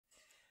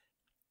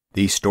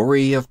The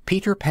Story of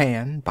Peter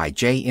Pan by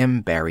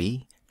J.M.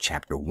 Barrie,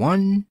 Chapter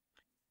 1.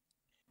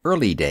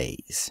 Early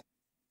Days.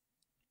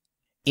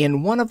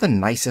 In one of the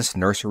nicest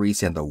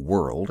nurseries in the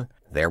world,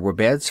 there were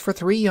beds for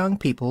 3 young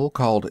people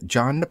called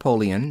John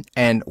Napoleon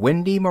and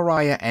Wendy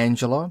Maria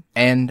Angela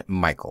and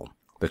Michael,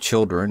 the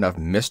children of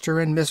Mr.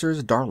 and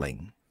Mrs.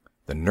 Darling.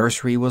 The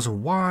nursery was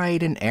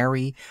wide and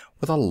airy,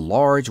 with a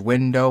large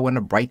window and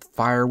a bright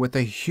fire with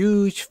a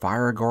huge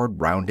fire-guard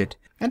round it,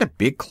 and a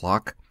big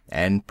clock,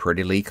 and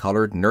prettily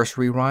colored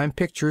nursery rhyme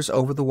pictures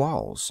over the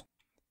walls.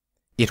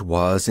 It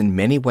was in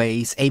many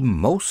ways a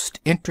most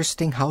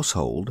interesting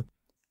household.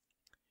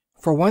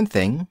 For one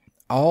thing,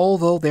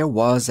 although there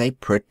was a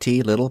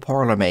pretty little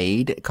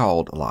parlour-maid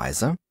called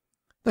Liza,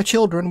 the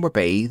children were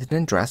bathed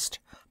and dressed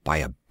by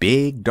a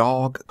big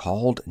dog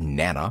called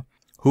Nana,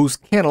 whose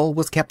kennel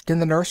was kept in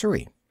the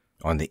nursery.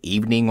 On the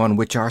evening on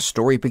which our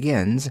story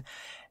begins,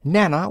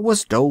 Nana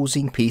was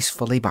dozing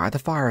peacefully by the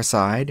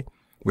fireside,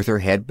 with her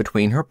head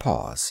between her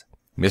paws.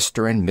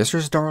 Mr. and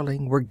Mrs.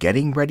 Darling were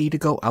getting ready to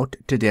go out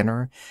to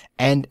dinner,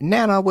 and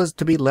Nana was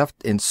to be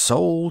left in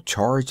sole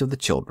charge of the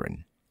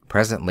children.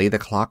 Presently the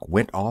clock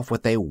went off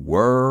with a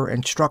whir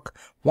and struck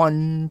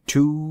 1,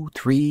 2,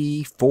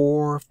 3,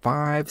 4,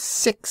 5,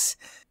 6.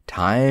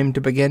 Time to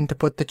begin to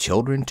put the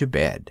children to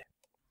bed.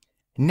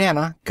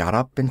 Nana got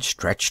up and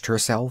stretched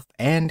herself,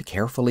 and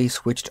carefully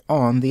switched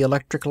on the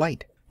electric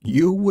light.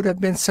 You would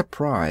have been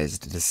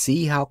surprised to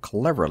see how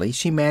cleverly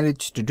she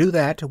managed to do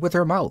that with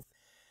her mouth.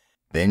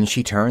 Then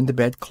she turned the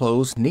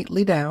bedclothes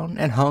neatly down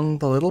and hung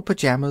the little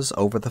pajamas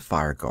over the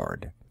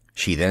fire-guard.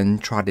 She then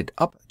trotted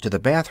up to the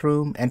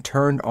bathroom and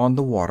turned on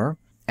the water.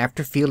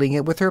 After feeling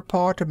it with her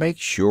paw to make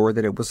sure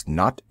that it was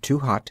not too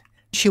hot,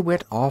 she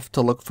went off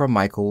to look for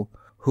Michael,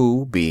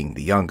 who, being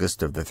the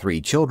youngest of the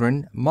 3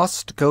 children,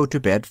 must go to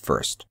bed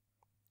first.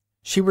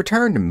 She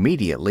returned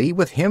immediately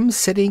with him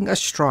sitting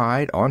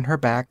astride on her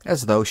back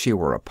as though she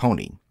were a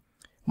pony.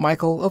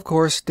 Michael, of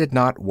course, did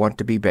not want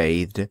to be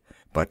bathed,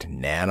 but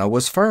Nana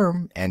was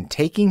firm, and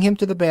taking him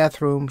to the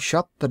bathroom,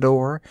 shut the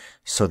door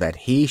so that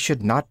he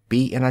should not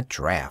be in a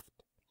draught.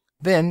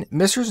 Then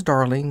Mrs.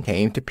 Darling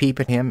came to peep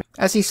at him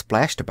as he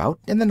splashed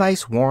about in the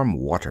nice warm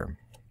water.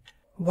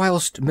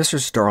 Whilst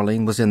Mrs.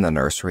 Darling was in the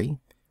nursery,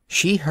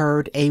 she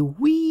heard a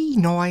wee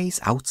noise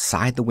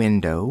outside the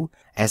window,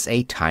 as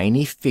a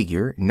tiny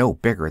figure, no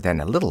bigger than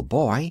a little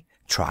boy,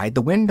 tried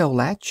the window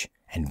latch,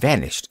 and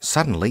vanished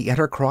suddenly at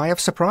her cry of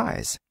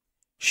surprise.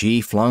 She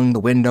flung the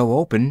window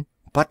open,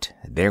 but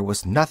there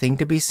was nothing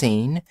to be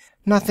seen,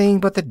 nothing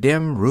but the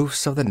dim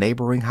roofs of the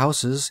neighboring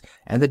houses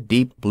and the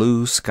deep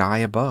blue sky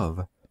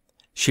above.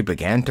 She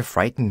began to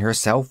frighten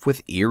herself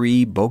with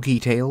eerie bogey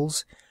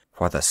tales,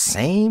 for the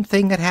same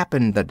thing had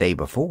happened the day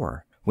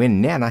before,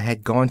 when Nana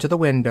had gone to the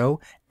window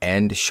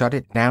and shut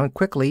it down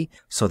quickly,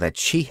 so that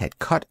she had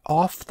cut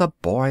off the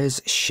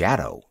boy's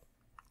shadow.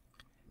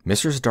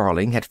 Mrs.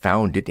 Darling had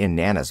found it in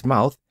Nana's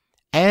mouth,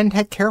 and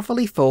had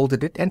carefully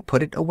folded it and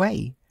put it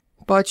away.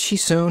 But she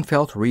soon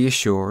felt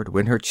reassured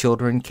when her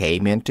children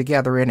came in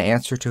together in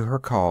answer to her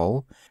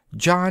call.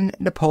 John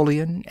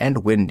Napoleon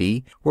and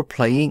Wendy were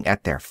playing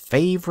at their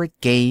favorite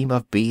game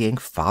of being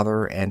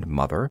father and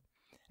mother,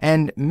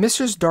 and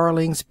Mrs.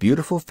 Darling's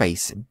beautiful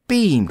face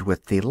beamed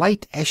with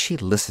delight as she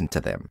listened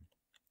to them.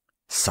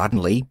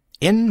 Suddenly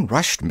in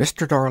rushed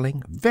Mr.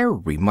 Darling,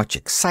 very much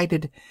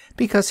excited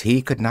because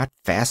he could not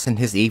fasten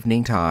his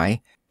evening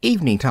tie.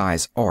 Evening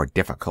ties are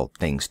difficult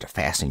things to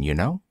fasten, you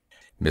know.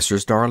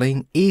 Mrs.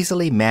 Darling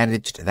easily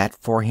managed that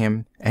for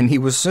him, and he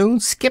was soon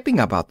skipping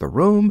about the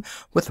room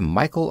with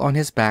Michael on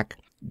his back,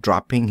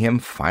 dropping him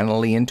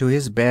finally into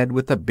his bed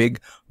with a big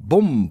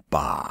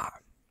boom-bah.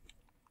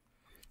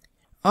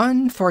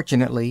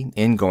 Unfortunately,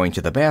 in going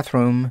to the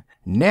bathroom,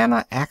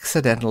 Nana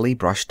accidentally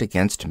brushed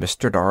against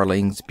Mr.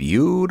 Darling's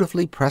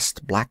beautifully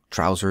pressed black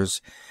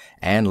trousers,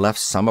 and left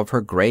some of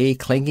her gray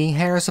clinging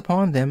hairs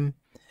upon them.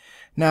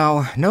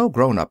 Now, no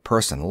grown-up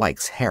person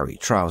likes hairy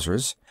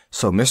trousers,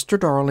 so Mr.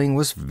 Darling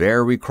was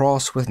very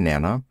cross with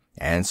Nana,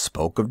 and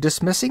spoke of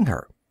dismissing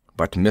her.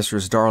 But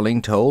Mrs.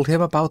 Darling told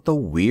him about the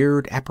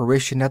weird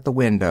apparition at the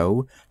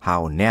window,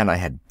 how Nana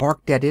had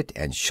barked at it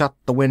and shut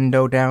the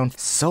window down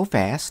so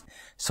fast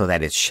so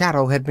that its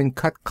shadow had been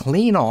cut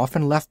clean off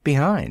and left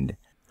behind.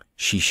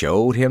 She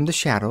showed him the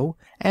shadow,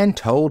 and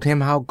told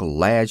him how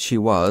glad she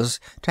was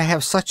to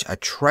have such a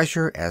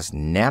treasure as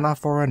Nana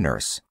for a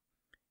nurse.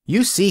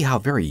 "You see how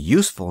very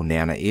useful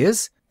Nana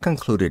is,"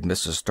 concluded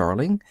Mrs.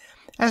 Darling,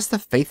 as the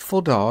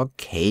faithful dog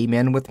came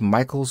in with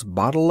Michael's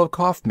bottle of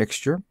cough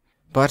mixture.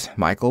 But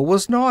Michael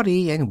was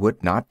naughty and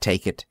would not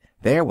take it.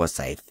 There was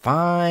a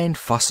fine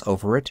fuss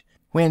over it,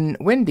 when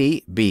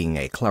Wendy, being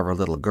a clever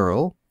little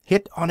girl,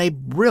 hit on a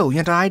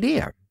brilliant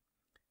idea.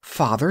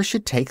 Father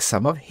should take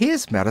some of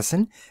his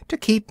medicine to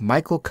keep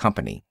Michael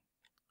company.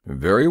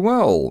 "Very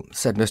well,"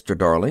 said Mr.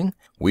 Darling.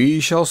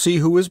 "We shall see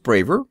who is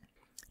braver."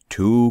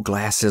 2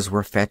 glasses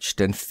were fetched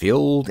and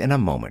filled in a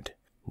moment.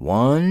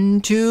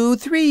 1, 2,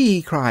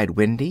 3, cried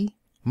Wendy.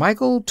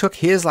 Michael took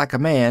his like a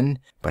man,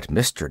 but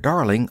Mr.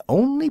 Darling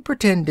only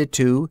pretended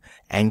to,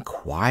 and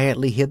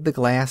quietly hid the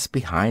glass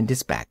behind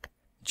his back.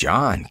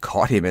 John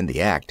caught him in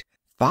the act.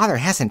 "Father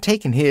hasn't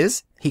taken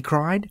his," he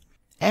cried,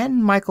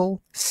 and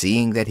Michael,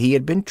 seeing that he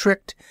had been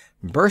tricked,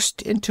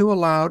 burst into a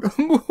loud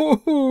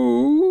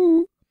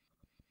 "Moo!"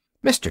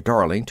 Mr.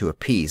 Darling, to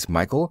appease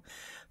Michael,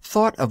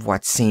 thought of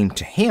what seemed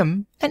to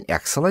him an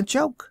excellent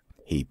joke.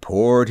 He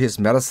poured his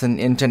medicine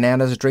into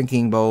Nana's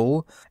drinking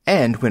bowl,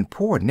 and when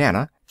poor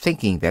Nana,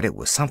 thinking that it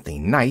was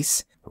something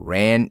nice,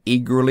 ran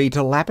eagerly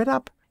to lap it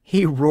up,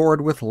 he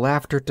roared with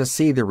laughter to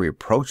see the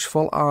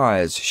reproachful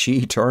eyes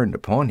she turned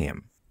upon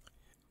him.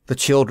 The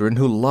children,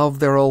 who loved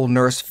their old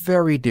nurse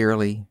very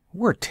dearly,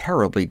 were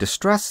terribly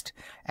distressed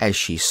as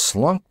she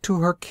slunk to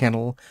her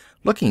kennel,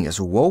 looking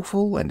as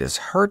woeful and as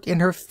hurt in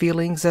her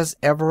feelings as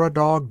ever a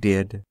dog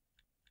did.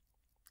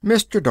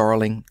 Mr.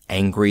 Darling,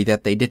 angry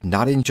that they did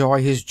not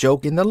enjoy his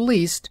joke in the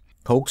least,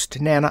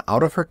 coaxed Nana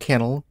out of her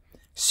kennel,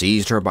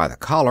 seized her by the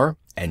collar,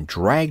 and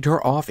dragged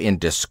her off in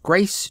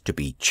disgrace to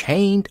be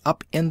chained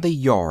up in the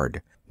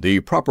yard. "The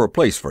proper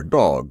place for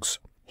dogs,"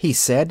 he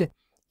said,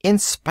 in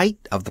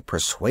spite of the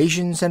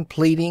persuasions and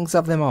pleadings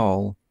of them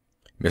all.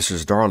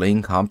 Mrs.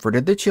 Darling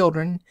comforted the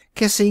children,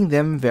 kissing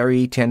them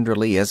very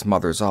tenderly as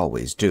mothers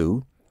always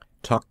do,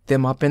 tucked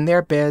them up in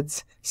their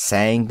beds,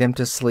 sang them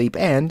to sleep,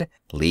 and,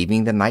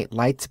 leaving the night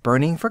lights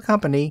burning for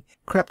company,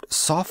 crept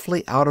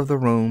softly out of the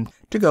room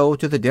to go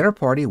to the dinner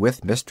party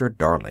with Mr.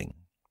 Darling.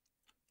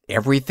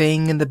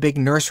 Everything in the big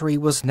nursery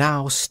was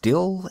now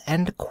still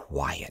and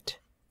quiet.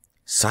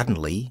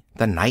 Suddenly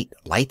the night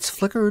lights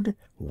flickered,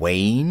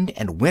 waned,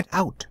 and went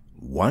out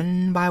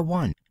one by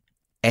one,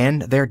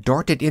 and there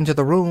darted into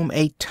the room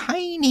a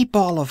tiny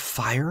ball of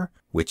fire,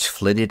 which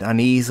flitted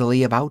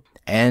uneasily about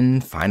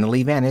and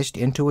finally vanished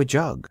into a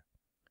jug.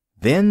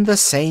 Then the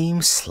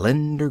same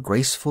slender,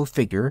 graceful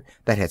figure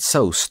that had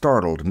so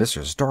startled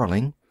Mrs.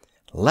 Darling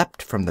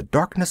leapt from the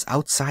darkness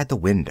outside the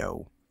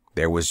window.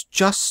 There was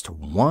just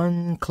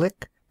one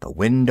click, the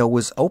window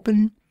was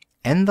open,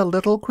 and the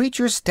little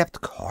creature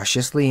stepped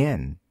cautiously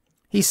in.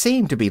 He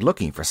seemed to be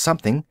looking for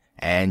something,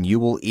 and you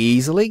will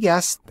easily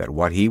guess that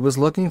what he was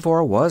looking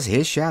for was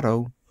his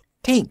shadow.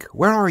 "Tink,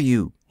 where are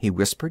you?" he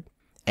whispered,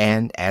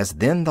 and as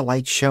then the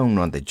light shone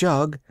on the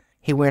jug,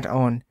 he went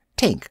on,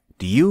 "Tink,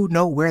 do you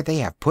know where they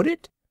have put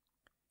it?"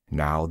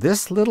 Now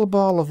this little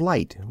ball of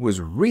light was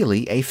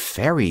really a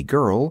fairy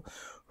girl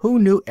who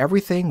knew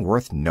everything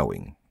worth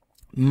knowing.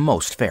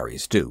 Most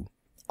fairies do.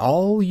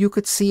 All you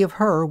could see of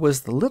her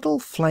was the little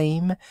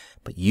flame,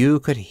 but you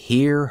could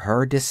hear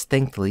her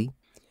distinctly.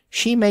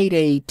 She made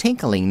a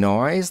tinkling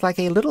noise like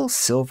a little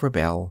silver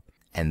bell,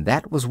 and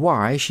that was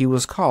why she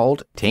was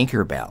called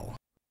Tinker Bell.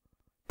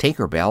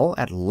 Tinker Bell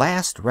at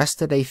last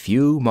rested a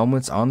few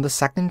moments on the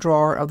second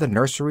drawer of the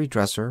nursery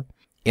dresser.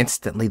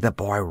 Instantly the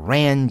boy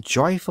ran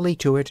joyfully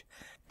to it,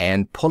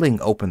 and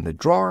pulling open the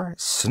drawer,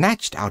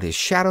 snatched out his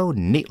shadow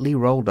neatly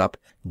rolled up,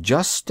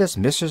 just as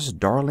Mrs.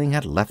 Darling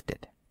had left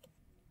it.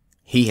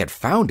 He had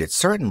found it,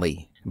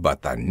 certainly,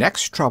 but the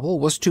next trouble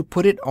was to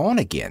put it on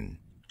again.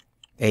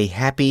 A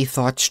happy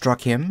thought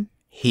struck him.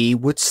 He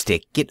would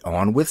stick it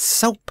on with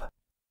soap.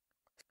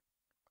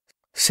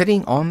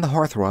 Sitting on the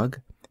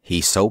hearthrug,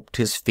 he soaped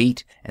his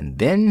feet, and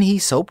then he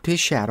soaped his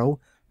shadow,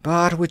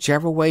 but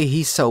whichever way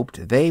he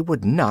soaped they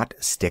would not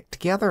stick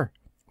together.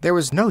 There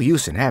is no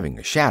use in having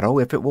a shadow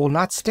if it will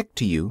not stick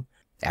to you.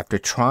 After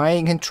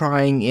trying and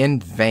trying in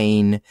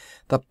vain,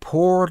 the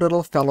poor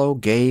little fellow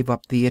gave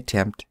up the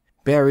attempt,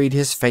 buried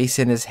his face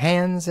in his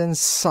hands, and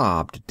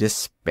sobbed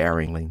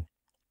despairingly.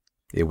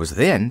 It was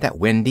then that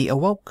Wendy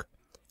awoke.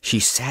 She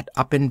sat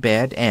up in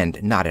bed,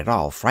 and, not at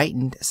all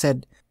frightened,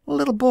 said,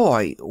 "Little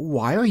boy,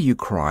 why are you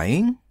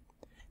crying?"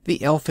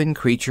 The elfin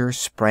creature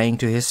sprang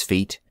to his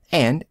feet,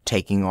 and,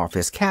 taking off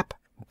his cap,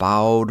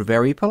 bowed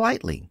very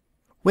politely.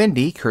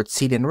 Wendy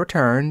curtsied in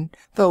return,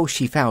 though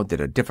she found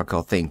it a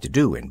difficult thing to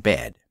do in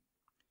bed.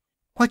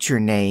 "What's your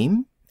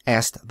name?"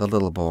 asked the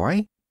little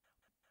boy.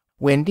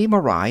 "Wendy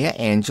Maria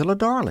Angela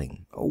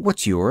Darling.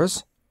 What's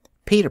yours?"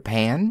 "Peter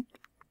Pan."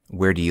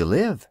 "Where do you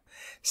live?"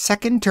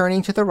 "Second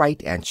turning to the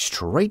right and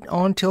straight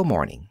on till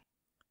morning."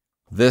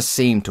 This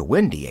seemed to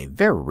Wendy a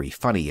very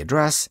funny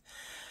address,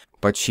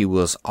 but she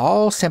was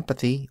all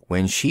sympathy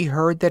when she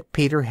heard that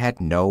Peter had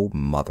no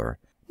mother.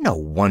 No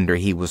wonder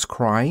he was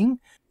crying.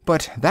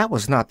 But that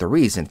was not the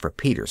reason for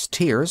Peter's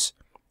tears.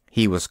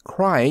 He was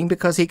crying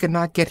because he could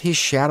not get his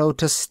shadow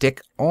to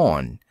stick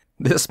on.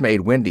 This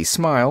made Wendy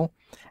smile,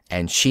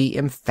 and she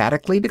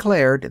emphatically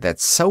declared that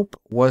soap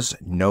was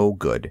no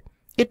good.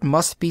 It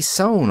must be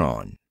sewn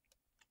on.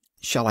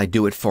 "Shall I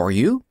do it for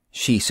you?"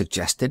 she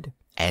suggested,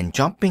 and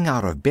jumping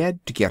out of bed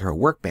to get her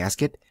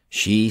work-basket,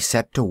 she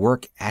set to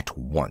work at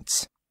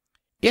once.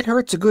 It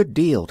hurts a good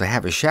deal to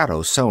have a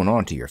shadow sewn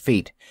onto your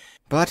feet,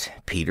 but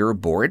Peter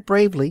bore it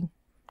bravely.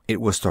 It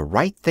was the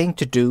right thing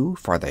to do,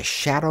 for the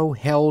shadow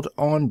held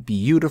on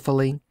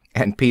beautifully,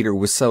 and Peter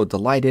was so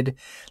delighted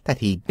that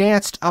he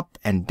danced up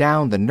and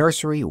down the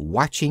nursery,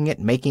 watching it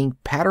making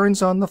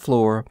patterns on the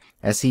floor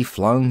as he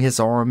flung his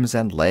arms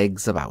and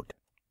legs about.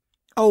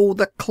 "Oh,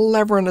 the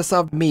cleverness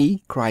of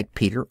me!" cried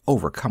Peter,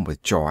 overcome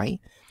with joy,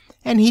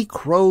 and he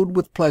crowed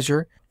with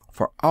pleasure,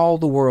 for all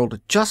the world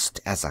just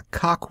as a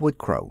cock would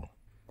crow.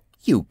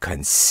 "You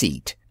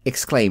conceit!"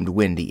 exclaimed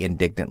Wendy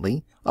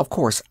indignantly. "Of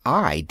course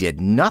I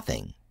did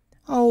nothing."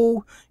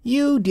 "Oh,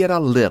 you did a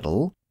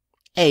little."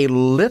 "A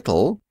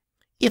little?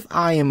 If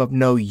I am of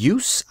no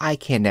use, I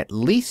can at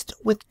least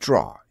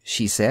withdraw,"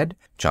 she said,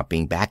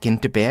 jumping back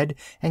into bed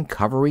and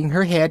covering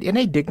her head in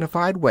a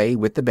dignified way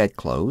with the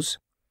bedclothes.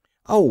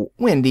 "Oh,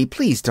 Wendy,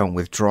 please don't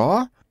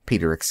withdraw,"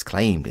 Peter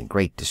exclaimed in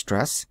great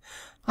distress.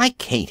 "I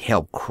can't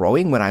help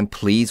crowing when I'm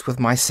pleased with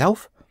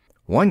myself.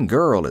 One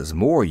girl is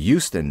more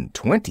use than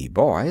 20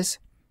 boys."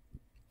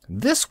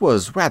 This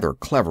was rather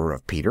clever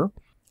of Peter,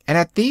 and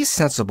at these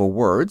sensible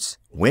words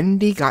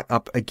Wendy got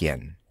up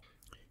again.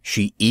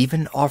 She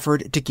even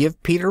offered to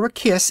give Peter a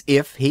kiss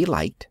if he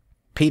liked.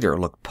 Peter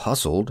looked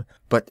puzzled,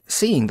 but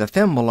seeing the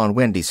thimble on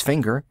Wendy's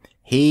finger,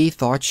 he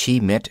thought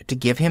she meant to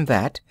give him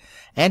that,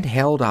 and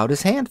held out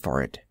his hand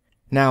for it.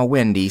 Now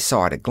Wendy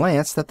saw at a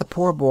glance that the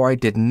poor boy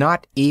did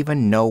not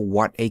even know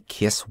what a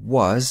kiss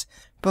was,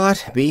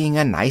 but being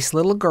a nice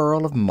little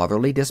girl of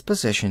motherly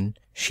disposition,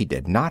 she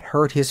did not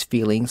hurt his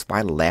feelings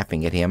by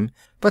laughing at him,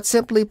 but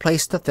simply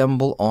placed the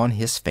thimble on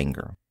his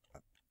finger.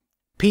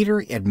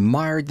 Peter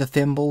admired the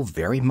thimble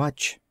very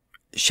much.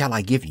 "Shall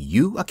I give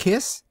you a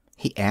kiss?"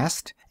 he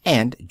asked,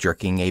 and,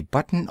 jerking a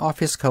button off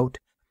his coat,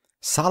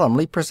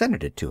 solemnly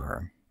presented it to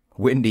her.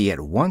 Wendy at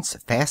once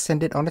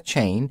fastened it on a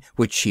chain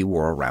which she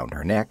wore around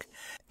her neck,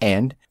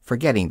 and,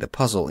 forgetting the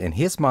puzzle in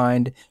his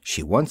mind,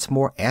 she once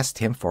more asked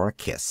him for a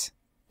kiss.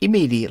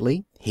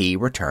 Immediately he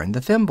returned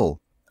the thimble.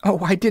 "Oh,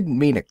 I didn't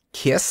mean a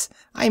kiss.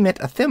 I meant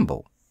a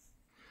thimble."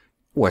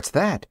 "What's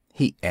that?"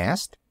 he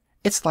asked.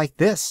 "It's like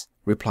this,"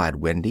 replied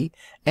Wendy,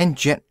 and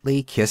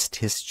gently kissed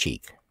his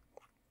cheek.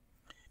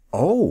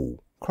 "Oh!"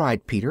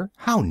 cried Peter,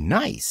 "how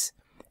nice!"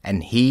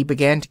 And he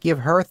began to give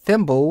her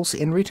thimbles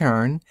in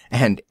return,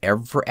 and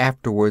ever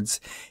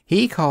afterwards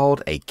he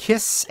called a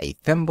kiss a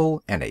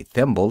thimble, and a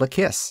thimble a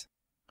kiss.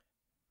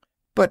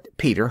 "But,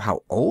 Peter,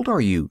 how old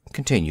are you?"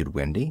 continued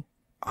Wendy.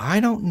 "I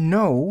don't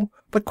know,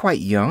 but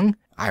quite young.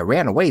 I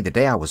ran away the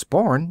day I was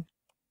born."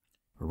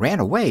 "Ran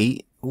away?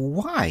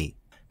 Why?"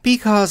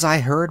 "Because I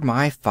heard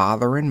my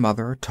father and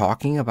mother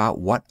talking about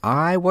what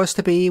I was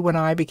to be when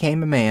I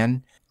became a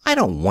man. I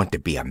don't want to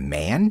be a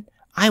man.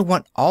 I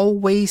want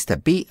always to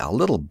be a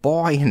little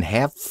boy and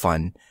have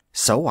fun.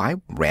 So I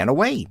ran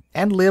away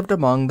and lived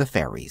among the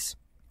fairies."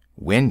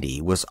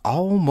 Wendy was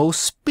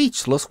almost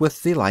speechless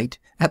with delight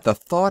at the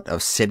thought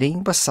of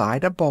sitting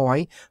beside a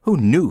boy who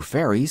knew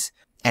fairies,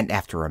 and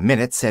after a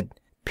minute said,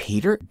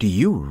 "Peter, do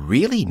you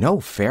really know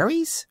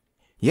fairies?"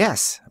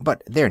 "Yes,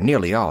 but they're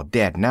nearly all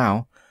dead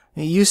now.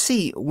 You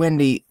see,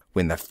 Wendy,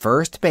 when the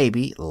first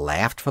baby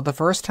laughed for the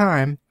first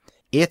time,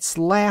 its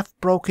laugh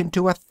broke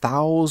into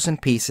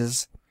 1,000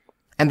 pieces,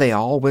 and they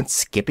all went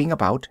skipping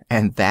about,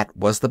 and that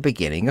was the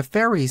beginning of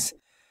fairies.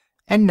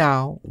 And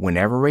now,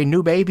 whenever a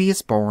new baby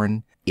is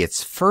born,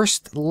 its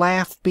first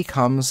laugh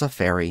becomes a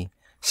fairy.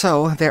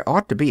 So there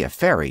ought to be a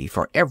fairy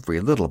for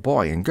every little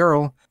boy and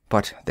girl,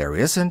 but there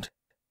isn't.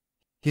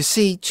 You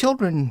see,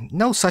 children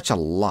know such a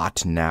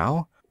lot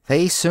now,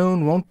 they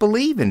soon won't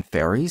believe in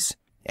fairies.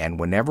 And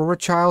whenever a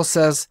child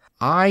says,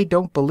 'I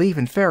don't believe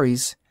in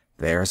fairies,'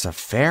 there's a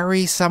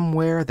fairy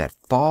somewhere that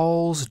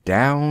falls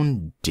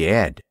down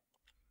dead."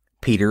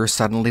 Peter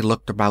suddenly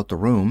looked about the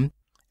room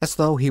as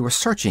though he were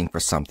searching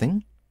for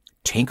something.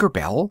 Tinker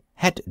Bell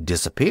had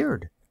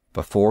disappeared.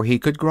 Before he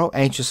could grow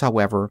anxious,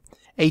 however,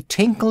 a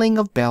tinkling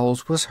of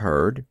bells was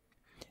heard,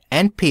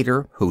 and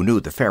Peter, who knew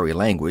the fairy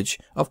language,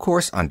 of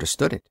course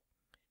understood it.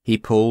 He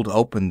pulled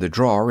open the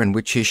drawer in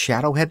which his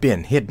shadow had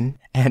been hidden,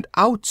 and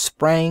out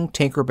sprang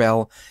Tinker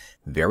Bell,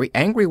 very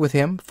angry with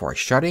him for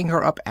shutting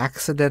her up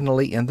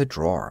accidentally in the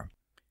drawer.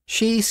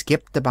 She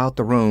skipped about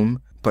the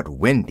room, but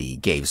Wendy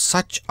gave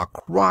such a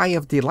cry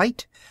of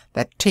delight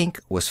that Tink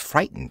was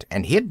frightened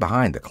and hid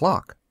behind the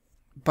clock.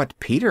 "But,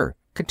 Peter,"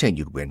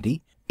 continued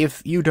Wendy,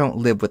 "if you don't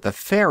live with the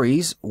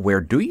fairies,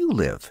 where do you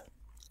live?"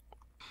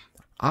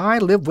 "I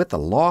live with the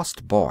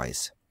lost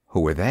boys."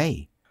 "Who are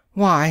they?"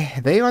 "Why,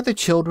 they are the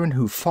children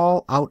who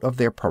fall out of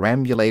their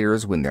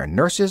perambulators when their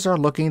nurses are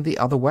looking the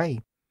other way.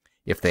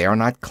 If they are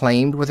not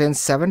claimed within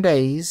 7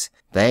 days,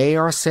 they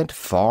are sent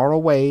far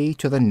away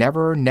to the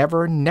Never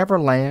Never Never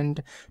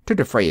Land to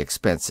defray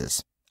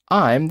expenses.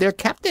 I'm their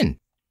captain."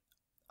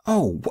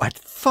 "Oh, what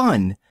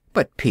fun!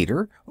 But,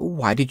 Peter,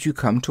 why did you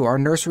come to our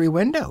nursery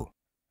window?"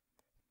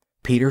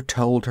 Peter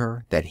told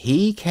her that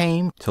he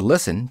came to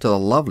listen to the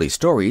lovely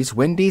stories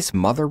Wendy's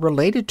mother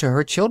related to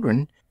her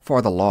children,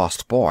 for the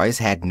lost boys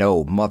had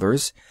no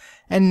mothers,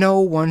 and no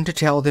one to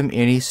tell them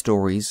any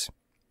stories.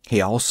 He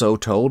also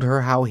told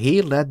her how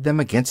he led them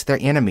against their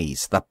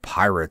enemies, the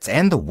pirates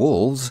and the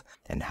wolves,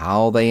 and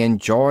how they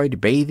enjoyed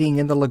bathing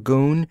in the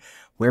lagoon,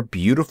 where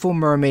beautiful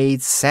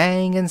mermaids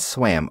sang and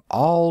swam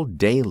all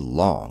day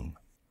long.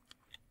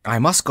 "I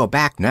must go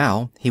back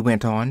now," he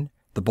went on.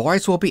 "The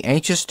boys will be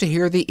anxious to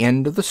hear the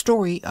end of the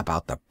story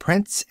about the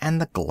Prince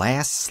and the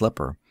glass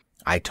slipper.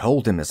 I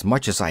told them as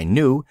much as I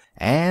knew,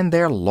 and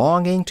they're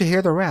longing to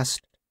hear the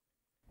rest."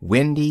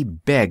 Wendy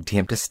begged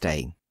him to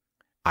stay.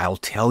 "I'll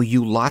tell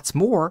you lots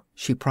more,"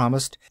 she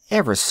promised,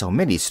 "ever so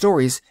many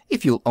stories,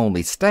 if you'll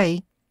only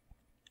stay."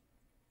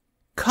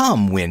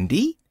 "Come,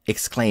 Wendy,"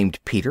 exclaimed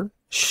Peter,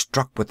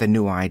 struck with a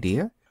new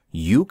idea.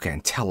 "You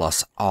can tell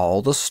us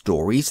all the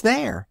stories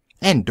there,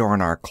 and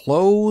darn our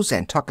clothes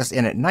and tuck us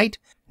in at night.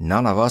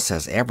 None of us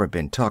has ever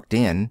been tucked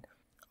in.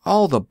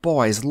 All the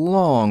boys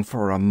long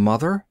for a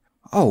mother.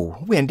 Oh,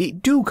 Wendy,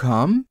 do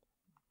come."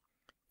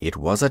 It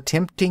was a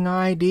tempting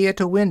idea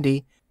to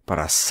Wendy, but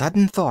a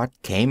sudden thought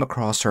came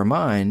across her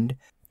mind.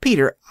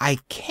 "Peter, I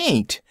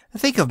can't.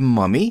 Think of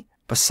Mummy.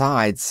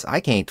 Besides, I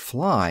can't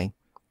fly."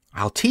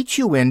 "I'll teach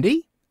you,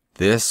 Wendy."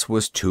 This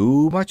was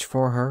too much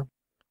for her.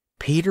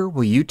 "Peter,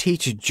 will you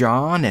teach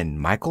John and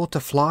Michael to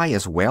fly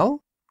as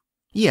well?"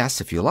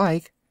 "Yes, if you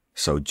like."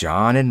 So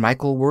John and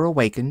Michael were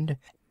awakened,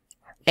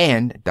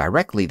 and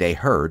directly they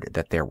heard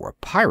that there were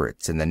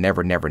pirates in the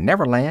Never Never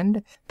Never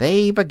Land,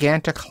 they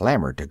began to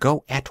clamor to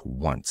go at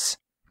once.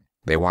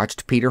 They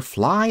watched Peter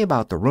fly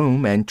about the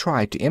room and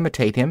tried to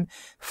imitate him,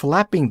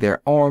 flapping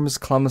their arms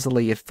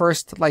clumsily at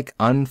first like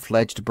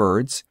unfledged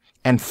birds,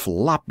 and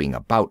flopping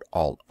about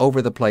all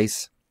over the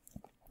place.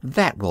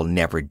 "That will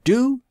never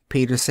do,"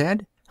 Peter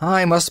said.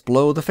 "I must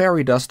blow the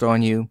fairy dust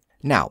on you.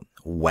 Now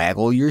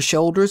waggle your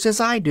shoulders as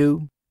I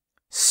do."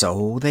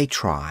 So they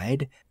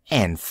tried,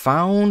 and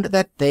found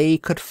that they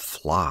could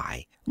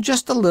fly,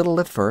 just a little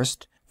at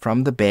first,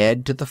 from the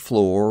bed to the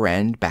floor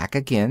and back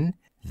again,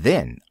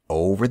 then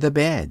over the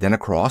bed and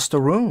across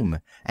the room,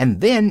 and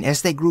then,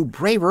 as they grew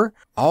braver,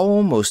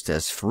 almost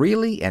as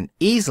freely and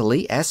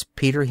easily as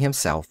Peter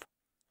himself.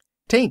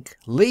 "Tink,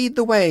 lead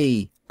the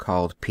way,"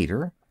 called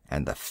Peter,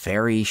 and the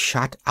fairy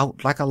shot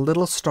out like a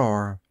little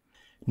star.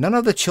 None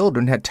of the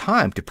children had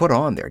time to put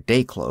on their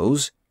day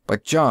clothes,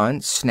 but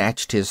John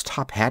snatched his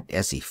top hat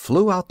as he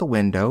flew out the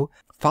window,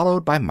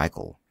 followed by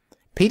Michael.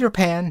 Peter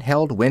Pan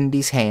held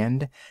Wendy's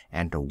hand,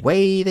 and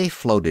away they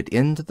floated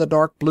into the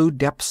dark blue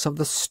depths of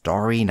the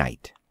starry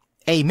night.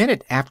 A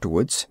minute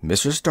afterwards,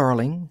 Mrs.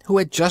 Darling, who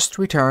had just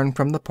returned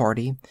from the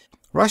party,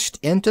 rushed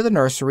into the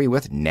nursery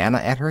with Nana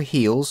at her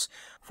heels,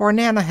 for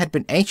Nana had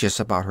been anxious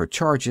about her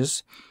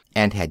charges,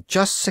 and had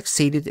just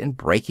succeeded in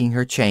breaking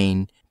her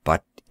chain,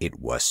 but it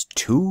was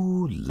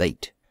too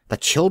late. The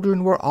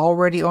children were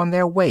already on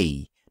their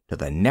way to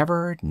the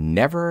Never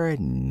Never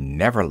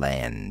Never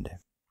Land.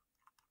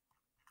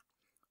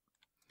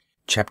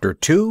 Chapter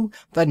 2.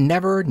 The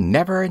Never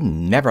Never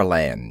Never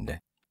Land.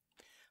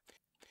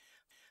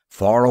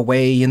 Far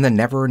away in the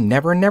Never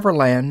Never Never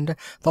Land,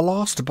 the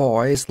lost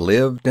boys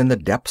lived in the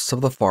depths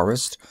of the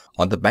forest,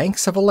 on the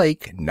banks of a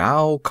lake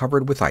now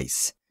covered with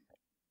ice.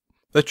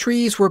 The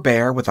trees were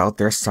bare without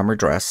their summer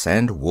dress,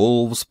 and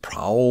wolves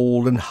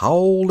prowled and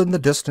howled in the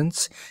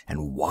distance,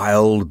 and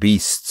wild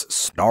beasts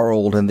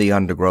snarled in the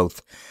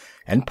undergrowth,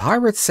 and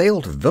pirates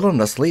sailed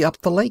villainously up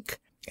the lake,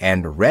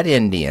 and red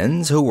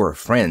Indians, who were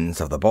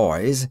friends of the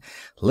boys,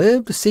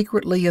 lived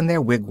secretly in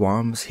their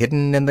wigwams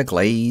hidden in the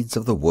glades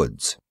of the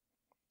woods.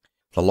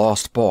 The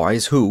lost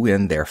boys, who,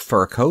 in their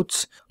fur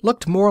coats,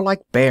 looked more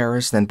like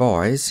bears than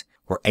boys,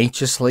 were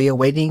anxiously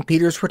awaiting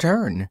Peter's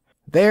return.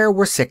 There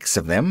were 6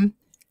 of them.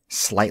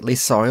 Slightly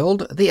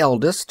Soiled, the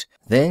eldest,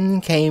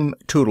 then came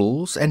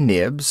Toodles and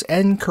Nibs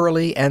and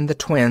Curly and the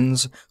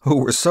twins, who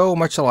were so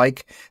much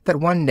alike that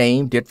one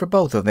name did for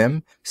both of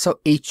them, so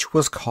each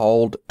was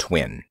called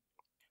Twin.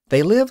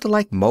 They lived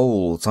like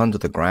moles under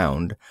the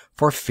ground,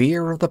 for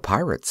fear of the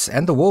pirates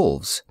and the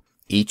wolves.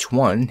 Each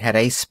one had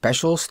a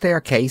special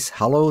staircase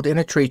hollowed in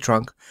a tree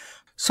trunk,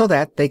 so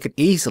that they could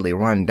easily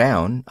run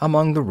down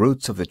among the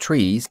roots of the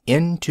trees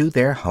into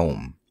their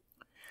home.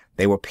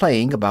 They were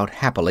playing about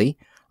happily,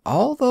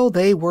 although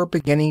they were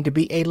beginning to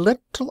be a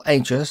little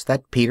anxious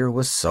that Peter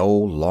was so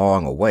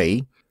long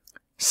away.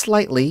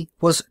 Slightly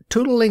was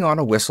tootling on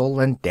a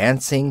whistle and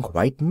dancing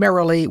quite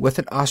merrily with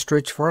an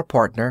ostrich for a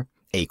partner,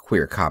 a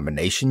queer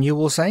combination, you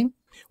will say,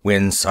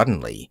 when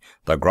suddenly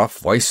the gruff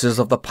voices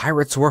of the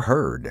pirates were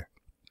heard.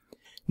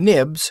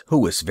 Nibs, who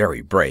was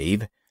very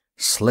brave,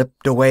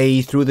 slipped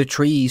away through the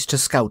trees to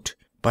scout,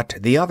 but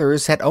the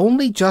others had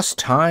only just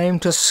time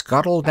to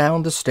scuttle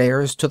down the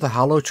stairs to the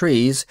hollow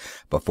trees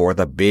before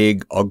the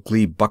big,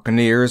 ugly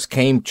buccaneers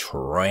came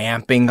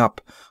tramping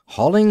up,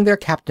 hauling their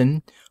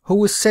captain, who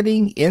was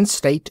sitting in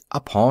state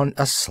upon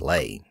a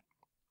sleigh.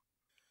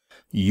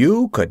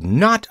 You could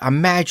not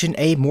imagine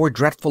a more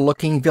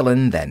dreadful-looking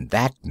villain than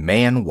that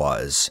man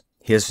was.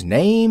 His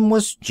name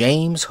was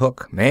James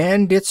Hook,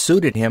 and it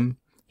suited him.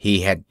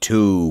 He had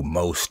 2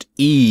 most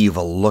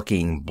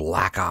evil-looking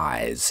black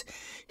eyes.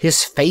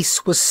 His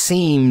face was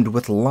seamed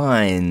with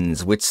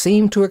lines which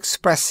seemed to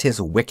express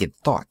his wicked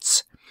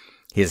thoughts.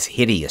 His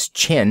hideous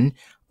chin,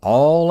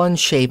 all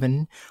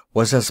unshaven,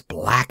 was as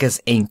black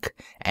as ink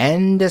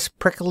and as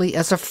prickly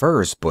as a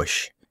furze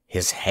bush.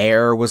 His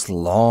hair was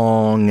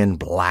long and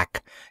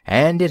black,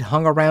 and it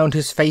hung around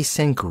his face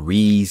in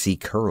greasy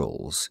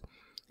curls.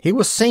 He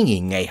was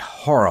singing a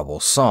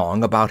horrible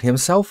song about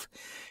himself,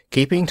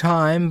 keeping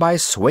time by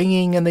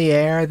swinging in the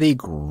air the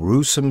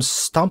gruesome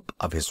stump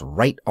of his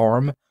right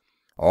arm,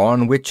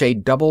 on which a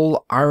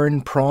double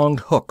iron-pronged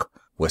hook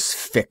was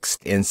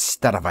fixed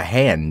instead of a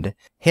hand,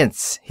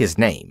 hence his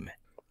name.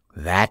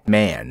 That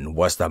man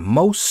was the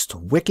most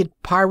wicked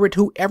pirate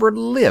who ever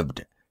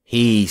lived.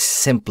 He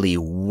simply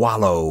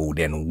wallowed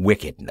in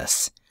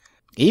wickedness.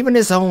 Even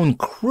his own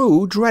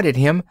crew dreaded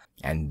him,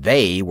 and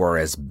they were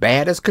as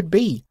bad as could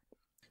be.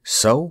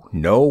 So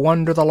no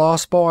wonder the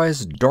Lost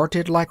Boys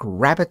darted like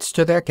rabbits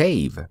to their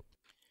cave.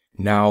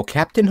 Now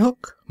Captain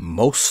Hook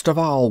most of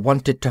all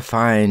wanted to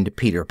find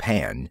Peter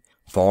Pan,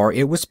 for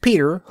it was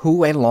Peter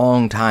who, a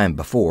long time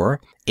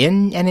before,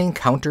 in an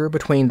encounter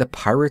between the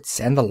pirates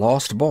and the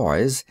Lost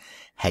Boys,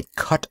 had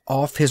cut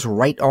off his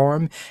right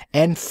arm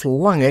and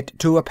flung it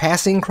to a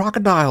passing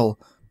crocodile.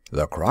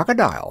 The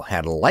crocodile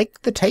had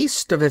liked the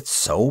taste of it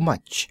so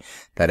much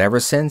that ever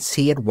since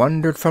he had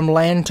wandered from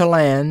land to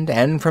land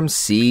and from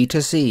sea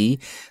to sea,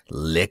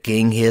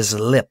 licking his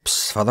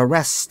lips for the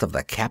rest of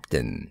the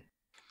captain.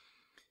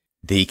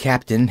 The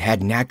captain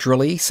had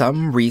naturally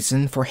some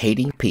reason for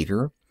hating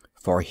Peter,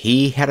 for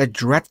he had a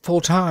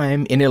dreadful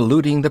time in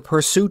eluding the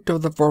pursuit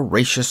of the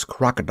voracious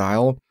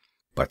crocodile,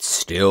 but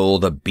still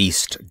the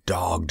beast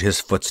dogged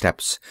his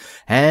footsteps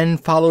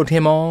and followed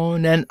him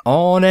on and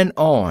on and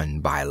on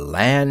by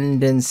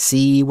land and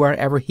sea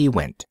wherever he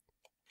went.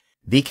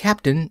 The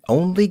captain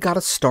only got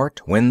a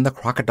start when the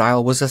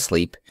crocodile was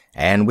asleep,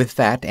 and with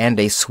that and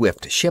a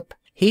swift ship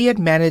he had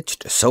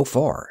managed so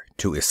far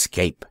to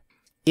escape.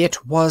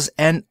 It was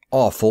an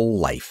awful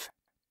life.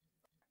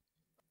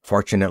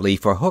 Fortunately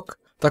for Hook,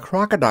 the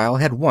crocodile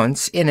had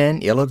once, in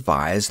an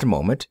ill-advised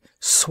moment,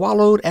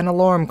 swallowed an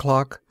alarm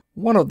clock,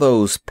 one of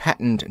those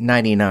patent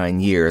 99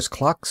 years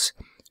clocks,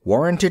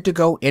 warranted to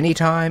go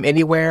anytime,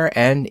 anywhere,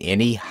 and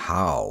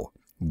anyhow.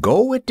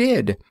 Go it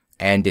did,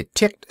 and it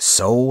ticked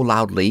so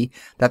loudly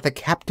that the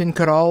captain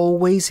could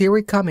always hear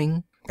it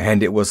coming,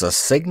 and it was a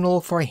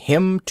signal for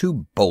him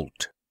to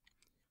bolt.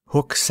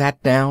 Hook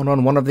sat down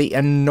on one of the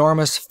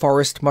enormous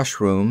forest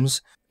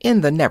mushrooms.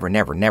 In the Never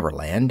Never Never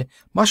Land,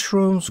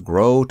 mushrooms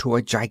grow to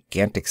a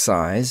gigantic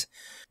size,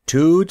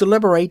 to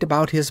deliberate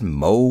about his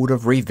mode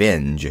of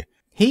revenge.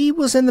 He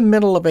was in the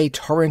middle of a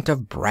torrent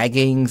of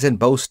braggings and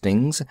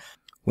boastings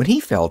when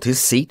he felt his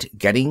seat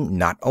getting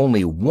not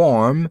only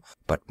warm,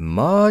 but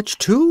much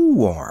too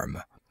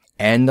warm.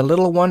 And a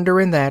little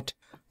wonder in that,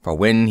 for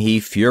when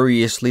he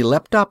furiously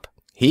leapt up,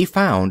 he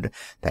found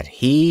that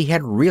he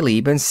had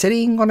really been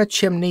sitting on a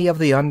chimney of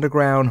the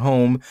underground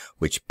home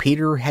which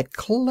Peter had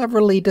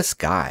cleverly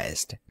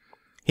disguised.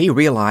 He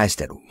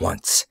realized at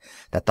once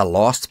that the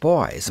Lost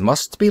Boys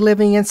must be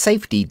living in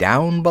safety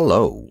down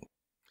below.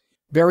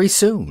 Very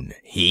soon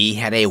he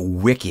had a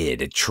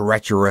wicked,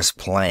 treacherous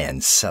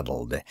plan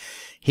settled.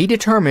 He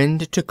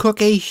determined to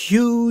cook a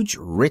huge,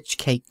 rich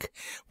cake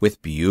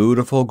with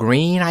beautiful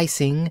green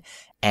icing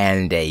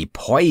and a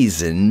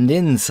poisoned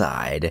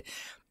inside.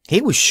 He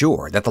was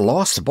sure that the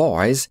Lost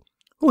Boys,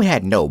 who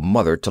had no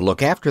mother to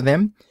look after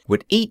them,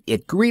 would eat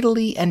it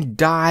greedily and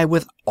die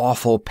with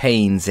awful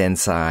pains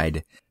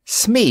inside.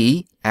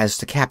 Smee, as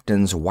the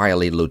captain's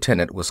wily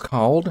lieutenant was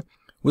called,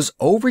 was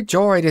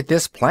overjoyed at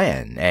this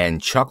plan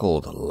and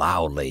chuckled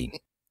loudly.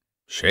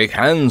 "Shake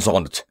hands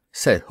on it,"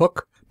 said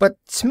Hook, but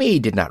Smee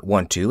did not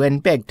want to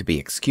and begged to be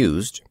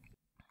excused.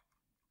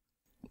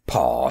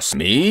 "Paw,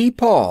 Smee,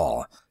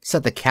 paw,"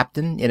 said the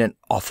captain in an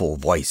awful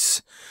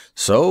voice.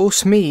 So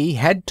Smee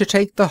had to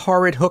take the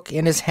horrid Hook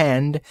in his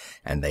hand,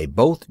 and they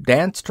both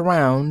danced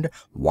around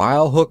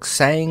while Hook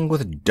sang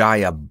with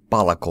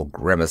diabolical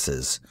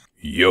grimaces.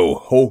 Yo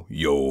ho,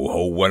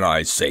 when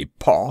I say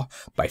paw,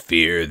 by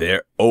fear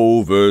they're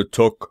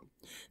overtook.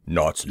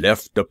 Naught's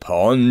left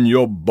upon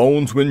your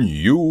bones when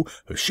you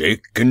have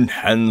shaken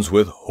hands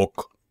with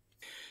Hook.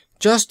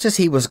 Just as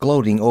he was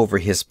gloating over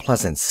his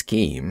pleasant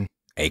scheme,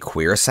 a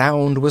queer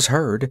sound was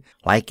heard,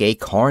 like a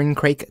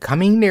corncrake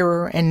coming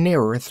nearer and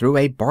nearer through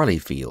a barley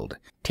field.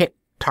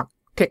 Tick-tock,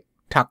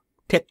 tick-tock,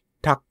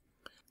 tick-tock.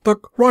 "The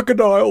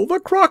crocodile!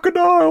 The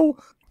crocodile!"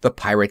 the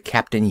pirate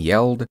captain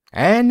yelled,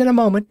 and in a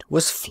moment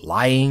was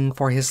flying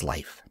for his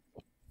life.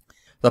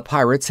 The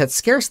pirates had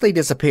scarcely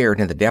disappeared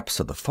in the depths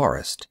of the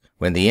forest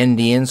when the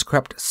Indians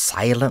crept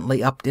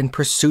silently up in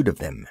pursuit of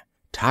them.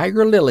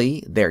 Tiger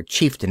Lily, their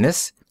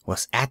chieftainess,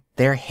 was at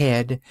their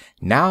head,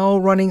 now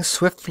running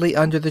swiftly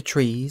under the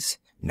trees,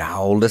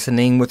 now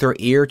listening with her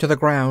ear to the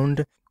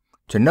ground,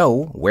 to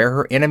know where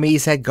her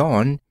enemies had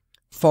gone,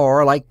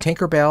 for, like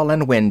Tinker Bell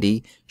and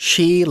Wendy,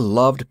 she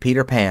loved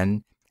Peter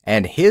Pan,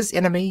 and his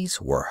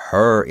enemies were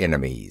her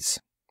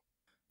enemies.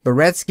 The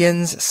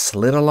Redskins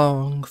slid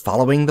along,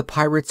 following the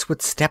pirates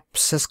with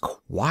steps as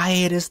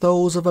quiet as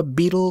those of a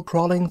beetle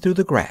crawling through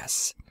the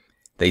grass.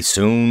 They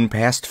soon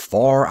passed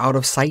far out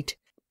of sight,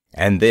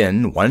 and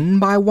then, one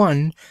by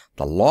one,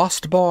 the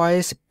Lost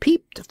Boys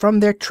peeped from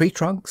their tree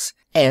trunks,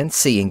 and,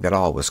 seeing that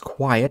all was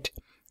quiet,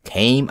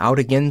 came out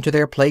again to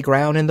their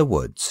playground in the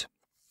woods.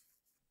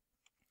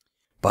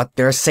 But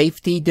their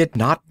safety did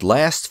not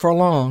last for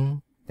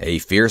long. A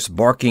fierce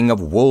barking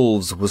of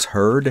wolves was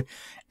heard,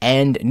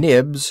 and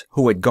Nibs,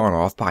 who had gone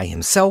off by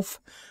himself,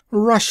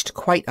 rushed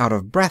quite out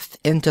of breath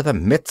into the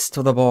midst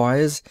of the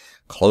boys,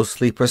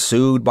 closely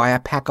pursued by a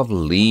pack of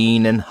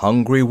lean and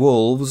hungry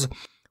wolves,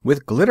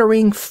 with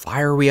glittering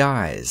fiery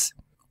eyes.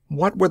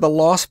 What were the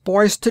lost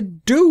boys to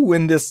do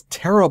in this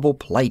terrible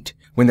plight,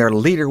 when their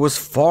leader was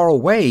far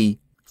away?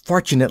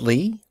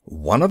 Fortunately,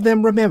 one of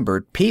them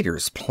remembered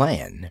Peter's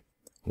plan.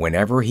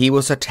 Whenever he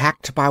was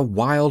attacked by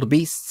wild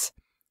beasts,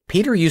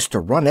 Peter used to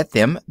run at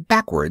them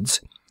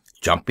backwards,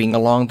 jumping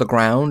along the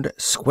ground,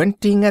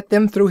 squinting at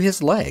them through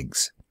his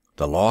legs.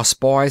 The lost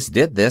boys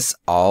did this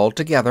all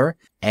together,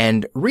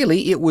 and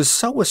really it was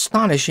so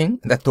astonishing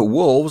that the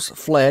wolves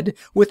fled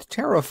with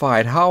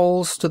terrified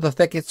howls to the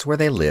thickets where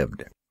they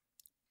lived.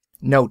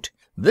 Note,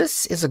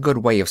 this is a good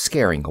way of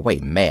scaring away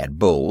mad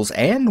bulls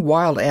and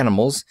wild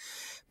animals,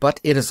 but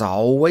it is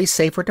always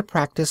safer to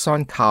practice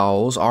on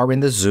cows or in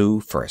the zoo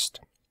first.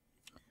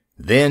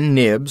 Then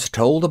Nibs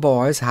told the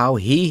boys how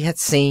he had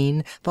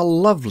seen the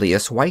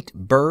loveliest white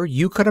bird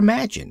you could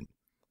imagine.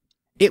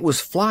 "It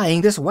was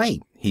flying this way,"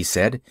 he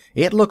said.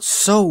 "It looked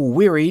so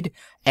wearied,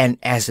 and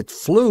as it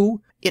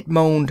flew, it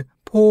moaned,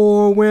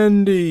 'Poor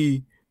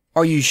Wendy.'"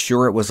 "Are you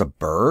sure it was a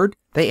bird?"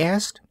 they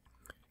asked.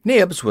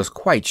 Nibs was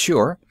quite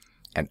sure,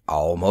 and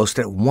almost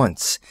at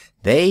once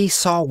they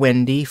saw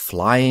Wendy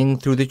flying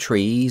through the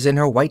trees in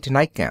her white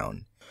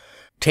nightgown.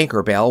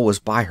 Tinker Bell was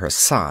by her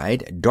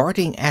side,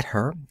 darting at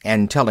her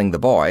and telling the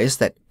boys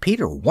that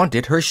Peter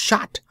wanted her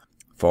shot,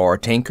 for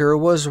Tinker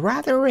was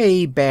rather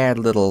a bad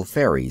little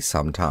fairy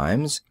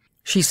sometimes.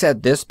 She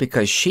said this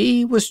because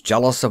she was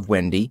jealous of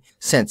Wendy,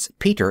 since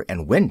Peter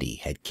and Wendy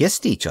had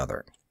kissed each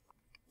other.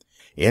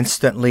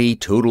 Instantly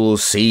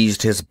Toodles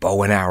seized his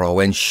bow and arrow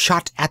and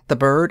shot at the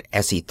bird,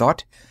 as he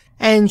thought,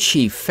 and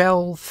she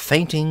fell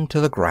fainting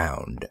to the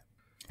ground.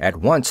 At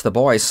once the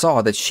boys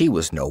saw that she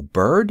was no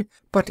bird,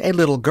 but a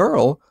little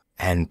girl,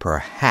 and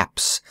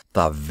perhaps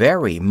the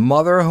very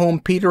mother whom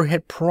Peter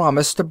had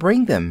promised to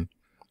bring them.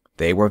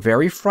 They were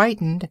very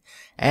frightened,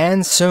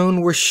 and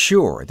soon were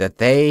sure that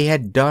they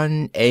had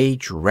done a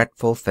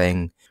dreadful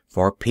thing,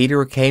 for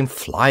Peter came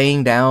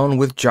flying down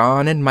with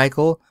John and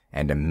Michael,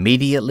 and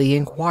immediately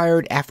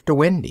inquired after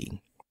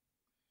Wendy.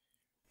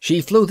 "She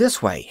flew this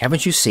way.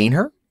 Haven't you seen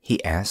her?"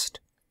 he asked.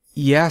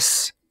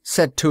 "Yes,"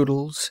 said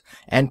Toodles,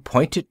 and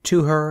pointed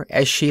to her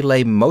as she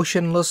lay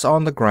motionless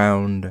on the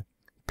ground.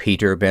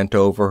 Peter bent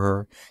over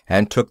her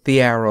and took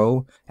the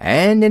arrow,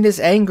 and in his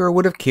anger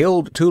would have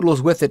killed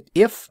Toodles with it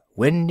if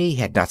Wendy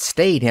had not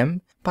stayed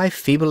him by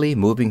feebly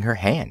moving her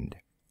hand.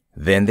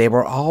 Then they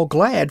were all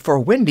glad, for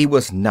Wendy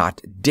was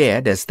not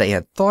dead, as they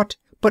had thought,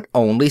 but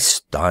only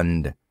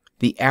stunned.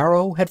 The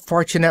arrow had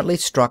fortunately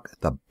struck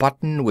the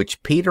button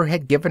which Peter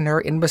had given her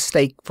in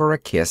mistake for a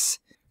kiss.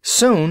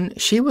 Soon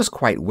she was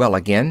quite well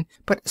again,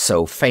 but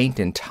so faint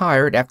and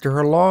tired after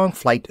her long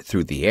flight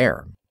through the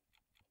air.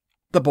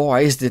 The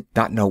boys did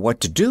not know what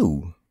to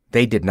do.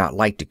 They did not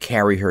like to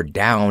carry her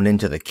down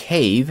into the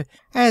cave,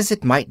 as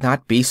it might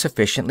not be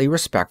sufficiently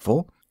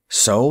respectful,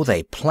 so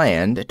they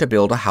planned to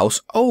build a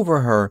house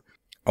over her,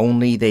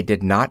 only they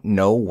did not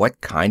know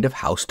what kind of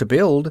house to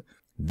build.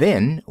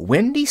 Then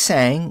Wendy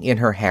sang, in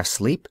her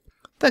half-sleep,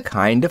 the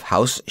kind of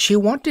house she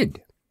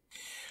wanted.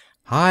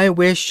 "I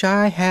wish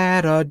I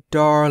had a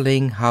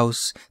darling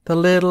house, the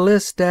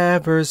littlest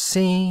ever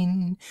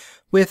seen,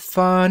 with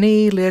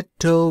funny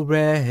little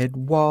red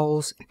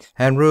walls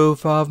and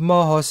roof of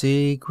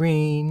mossy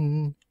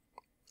green."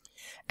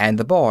 And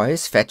the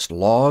boys fetched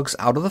logs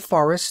out of the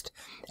forest,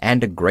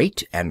 and a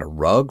grate and a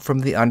rug from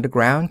the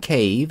underground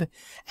cave,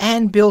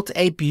 and built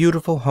a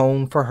beautiful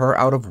home for her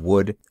out of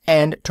wood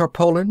and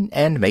tarpaulin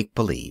and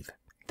make-believe.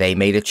 They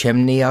made a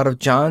chimney out of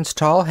John's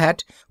tall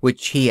hat,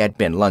 which he had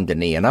been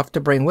Londony enough to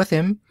bring with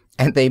him,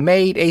 and they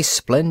made a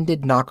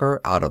splendid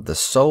knocker out of the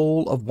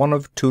sole of one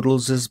of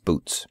Toodles's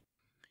boots.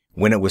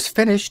 When it was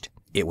finished,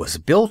 it was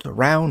built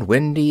round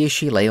Wendy as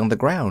she lay on the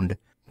ground.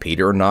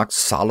 Peter knocked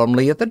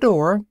solemnly at the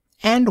door,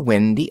 and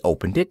Wendy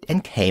opened it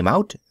and came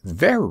out,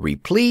 very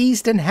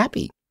pleased and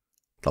happy.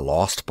 The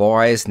lost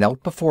boys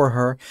knelt before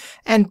her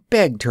and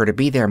begged her to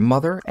be their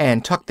mother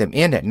and tuck them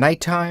in at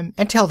night time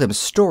and tell them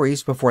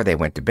stories before they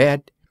went to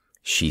bed.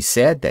 She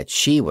said that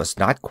she was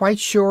not quite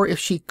sure if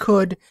she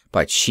could,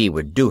 but she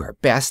would do her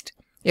best,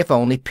 if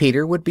only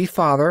Peter would be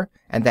father,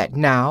 and that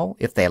now,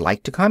 if they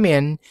liked to come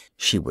in,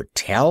 she would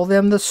tell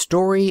them the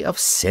story of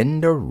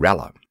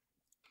Cinderella.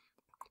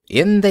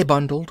 In they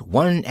bundled,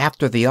 one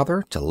after the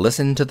other, to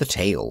listen to the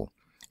tale,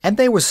 and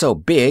they were so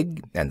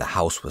big, and the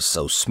house was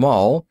so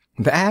small,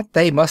 that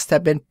they must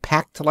have been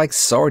packed like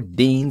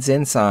sardines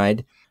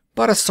inside,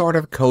 but a sort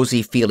of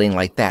cozy feeling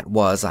like that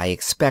was, I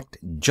expect,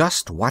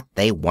 just what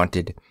they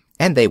wanted,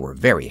 and they were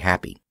very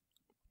happy.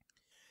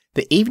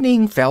 The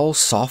evening fell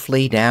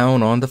softly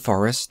down on the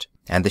forest,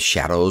 and the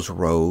shadows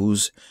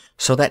rose,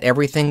 so that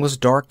everything was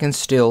dark and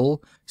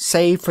still,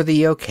 save for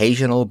the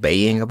occasional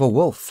baying of a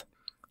wolf.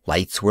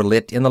 Lights were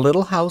lit in the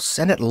little house,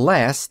 and at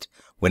last,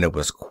 when it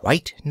was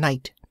quite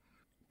night,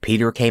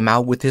 Peter came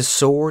out with his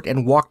sword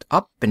and walked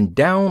up and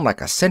down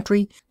like a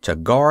sentry to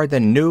guard the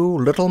new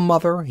little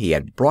mother he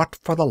had brought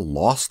for the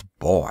lost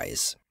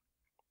boys.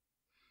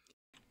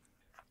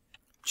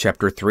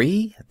 Chapter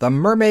 3. The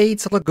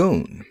Mermaid's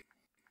Lagoon.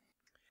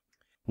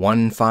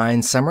 One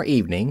fine summer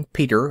evening,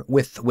 Peter,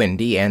 with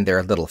Wendy and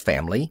their little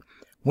family,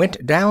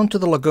 went down to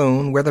the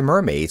lagoon where the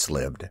mermaids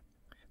lived.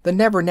 The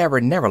Never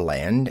Never Never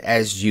Land,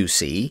 as you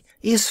see,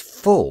 is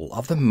full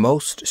of the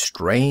most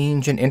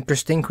strange and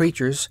interesting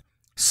creatures,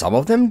 some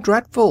of them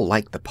dreadful,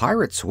 like the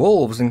pirates,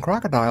 wolves, and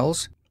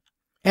crocodiles,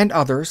 and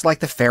others, like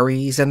the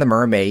fairies and the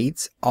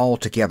mermaids,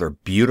 altogether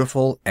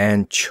beautiful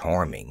and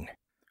charming.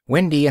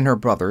 Wendy and her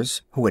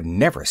brothers, who had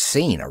never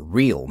seen a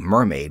real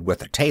mermaid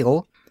with a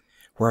tail,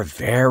 were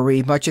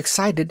very much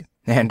excited,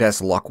 and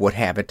as luck would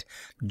have it,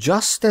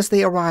 just as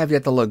they arrived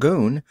at the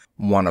lagoon,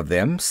 one of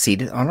them,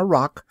 seated on a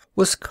rock,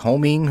 was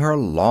combing her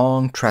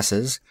long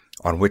tresses,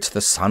 on which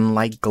the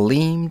sunlight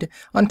gleamed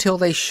until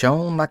they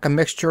shone like a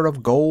mixture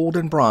of gold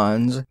and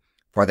bronze,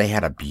 for they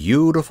had a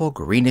beautiful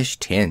greenish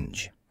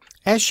tinge.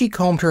 As she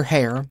combed her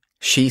hair,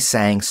 she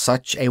sang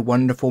such a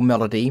wonderful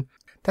melody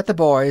that the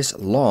boys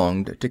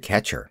longed to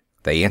catch her.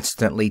 They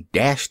instantly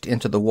dashed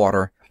into the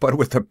water, but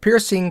with a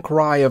piercing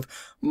cry of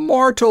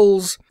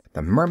 "Mortals!"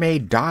 the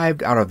mermaid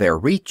dived out of their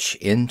reach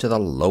into the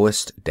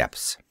lowest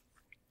depths.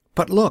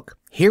 "But look,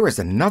 here is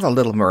another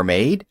little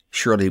mermaid.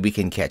 Surely we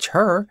can catch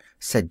her,"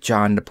 said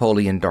John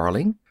Napoleon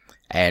Darling,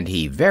 and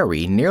he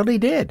very nearly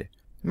did.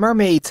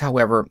 Mermaids,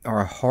 however,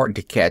 are hard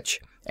to catch,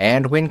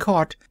 and when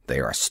caught they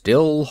are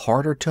still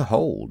harder to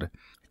hold.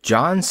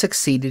 John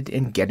succeeded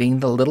in getting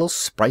the little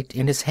sprite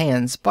in his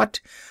hands, but,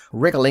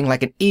 wriggling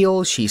like an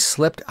eel, she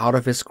slipped out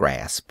of his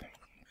grasp.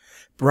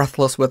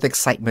 Breathless with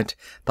excitement,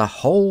 the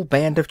whole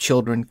band of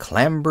children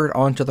clambered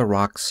onto the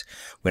rocks,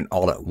 when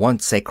all at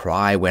once a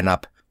cry went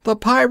up, "The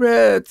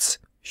pirates!"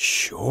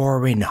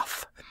 Sure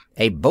enough,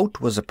 a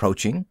boat was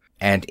approaching,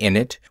 and in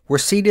it were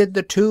seated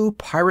the two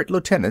pirate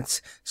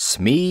lieutenants,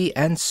 Smee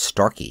and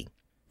Starkey.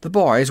 The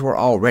boys were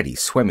already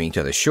swimming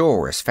to the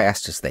shore as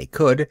fast as they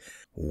could,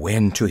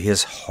 when, to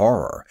his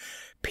horror,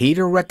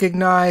 Peter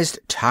recognized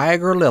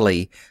Tiger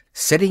Lily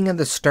sitting in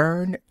the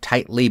stern,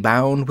 tightly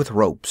bound with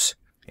ropes.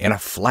 In a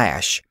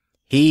flash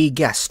he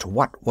guessed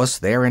what was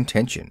their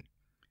intention.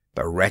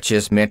 The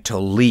wretches meant to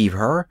leave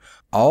her,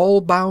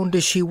 all bound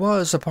as she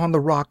was, upon the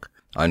rock,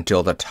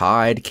 until the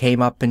tide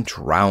came up and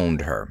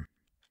drowned her.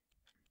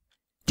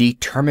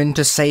 Determined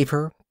to save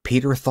her,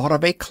 Peter thought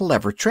of a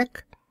clever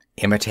trick.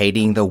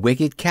 Imitating the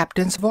wicked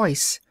captain's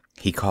voice,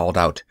 he called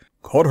out,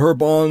 "Cut her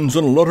bonds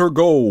and let her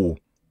go."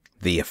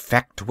 The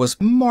effect was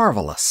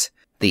marvelous.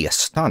 The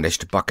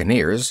astonished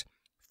buccaneers,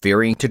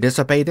 fearing to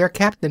disobey their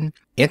captain,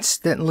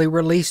 instantly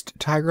released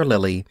Tiger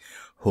Lily,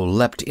 who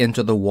leapt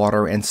into the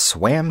water and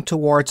swam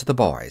towards the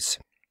boys.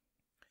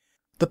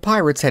 The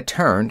pirates had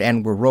turned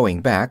and were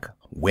rowing back,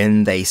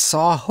 when they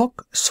saw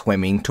Hook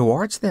swimming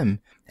towards them,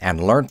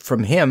 and learnt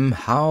from him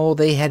how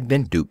they had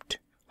been duped.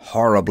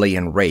 Horribly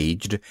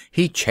enraged,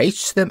 he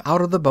chased them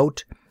out of the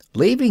boat,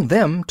 leaving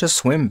them to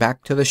swim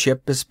back to the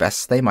ship as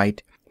best they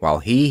might, while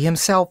he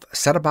himself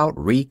set about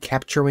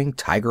recapturing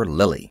Tiger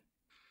Lily.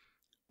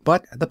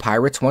 But the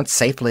pirates once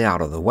safely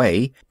out of the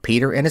way,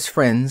 Peter and his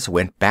friends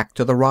went back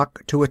to the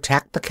rock to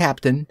attack the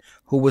captain,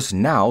 who was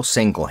now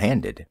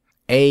single-handed.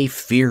 A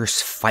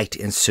fierce fight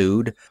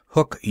ensued,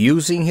 Hook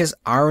using his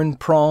iron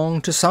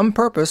prong to some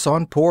purpose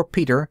on poor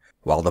Peter,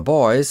 while the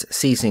boys,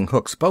 seizing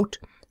Hook's boat,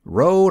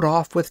 rowed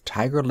off with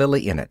Tiger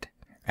Lily in it.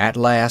 At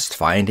last,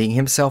 finding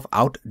himself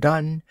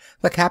outdone,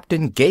 the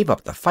captain gave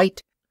up the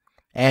fight,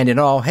 and in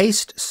all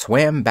haste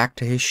swam back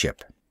to his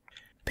ship.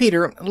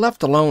 Peter,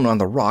 left alone on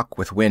the rock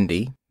with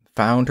Wendy,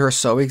 found her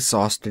so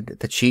exhausted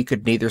that she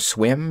could neither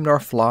swim nor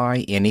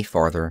fly any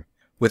farther.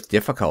 With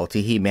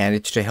difficulty he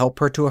managed to help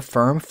her to a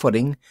firm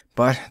footing,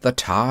 but the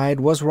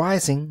tide was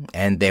rising,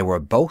 and they were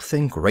both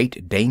in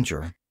great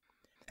danger.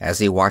 As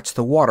he watched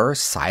the water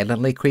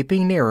silently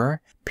creeping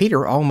nearer,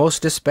 Peter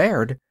almost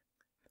despaired.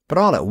 But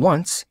all at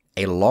once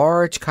a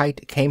large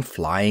kite came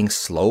flying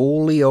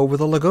slowly over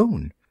the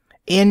lagoon.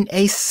 In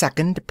a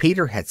second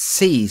Peter had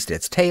seized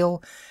its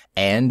tail,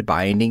 and,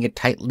 binding it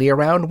tightly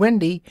around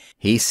Wendy,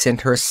 he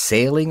sent her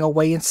sailing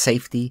away in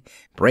safety,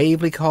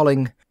 bravely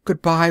calling,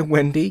 "Goodbye,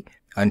 Wendy,"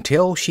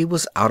 until she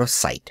was out of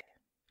sight.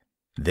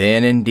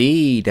 Then,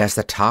 indeed, as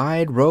the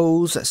tide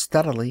rose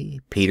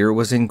steadily, Peter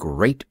was in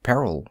great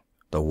peril.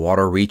 The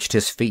water reached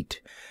his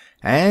feet,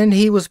 and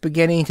he was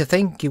beginning to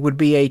think it would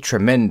be a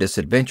tremendous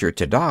adventure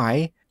to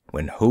die,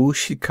 when who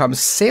should come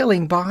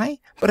sailing by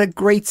but a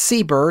great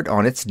sea-bird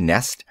on its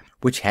nest,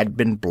 which had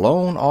been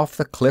blown off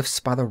the cliffs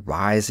by the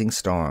rising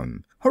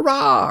storm.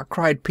 "Hurrah!"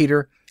 cried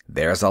Peter,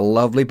 "there's a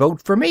lovely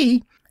boat for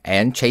me!"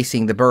 And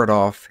chasing the bird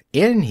off,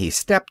 in he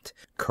stepped,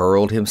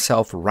 curled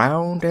himself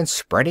round, and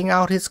spreading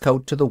out his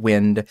coat to the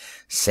wind,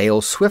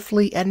 sailed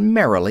swiftly and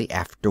merrily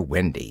after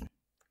Wendy.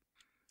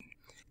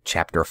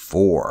 Chapter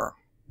 4.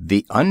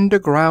 The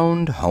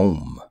Underground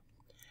Home.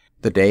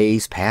 The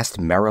days passed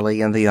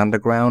merrily in the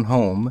underground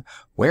home,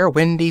 where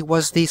Wendy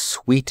was the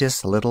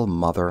sweetest little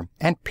mother,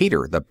 and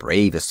Peter the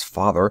bravest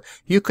father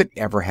you could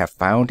ever have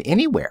found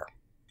anywhere.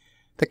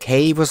 The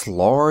cave was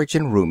large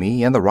and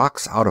roomy, and the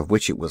rocks out of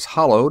which it was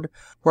hollowed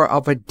were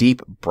of a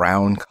deep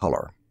brown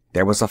color.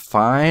 There was a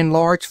fine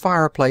large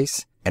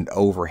fireplace, and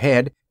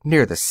overhead,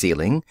 near the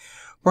ceiling,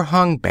 were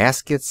hung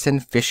baskets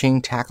and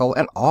fishing tackle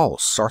and all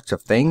sorts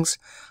of things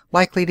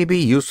likely to be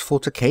useful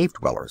to cave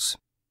dwellers.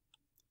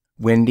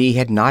 Wendy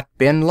had not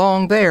been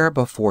long there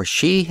before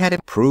she had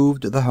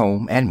improved the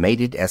home and made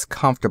it as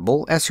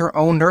comfortable as her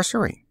own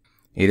nursery.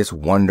 It is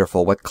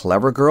wonderful what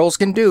clever girls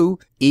can do,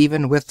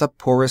 even with the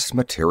poorest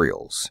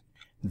materials.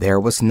 There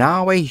was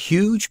now a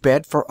huge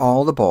bed for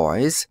all the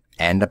boys,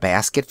 and a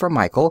basket for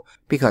Michael,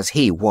 because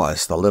he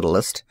was the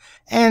littlest,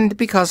 and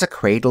because a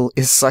cradle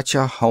is such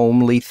a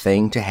homely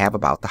thing to have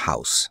about the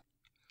house.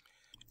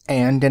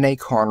 And in a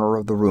corner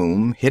of the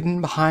room, hidden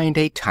behind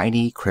a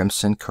tiny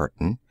crimson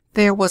curtain,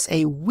 there was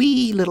a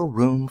wee little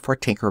room for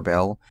Tinker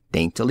Bell,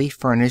 daintily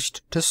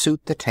furnished to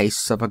suit the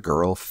tastes of a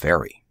girl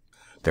fairy.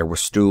 There were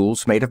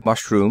stools made of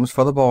mushrooms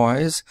for the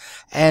boys,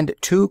 and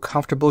 2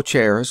 comfortable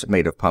chairs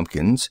made of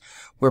pumpkins,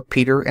 where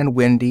Peter and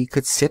Wendy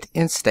could sit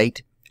in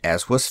state,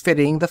 as was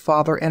fitting the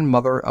father and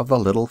mother of the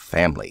little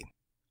family.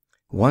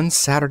 One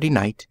Saturday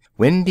night,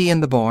 Wendy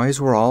and the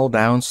boys were all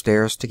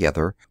downstairs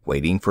together,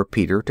 waiting for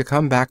Peter to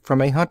come back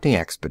from a hunting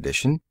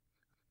expedition.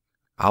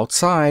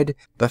 Outside,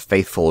 the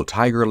faithful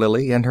Tiger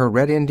Lily and her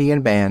Red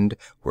Indian band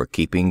were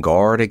keeping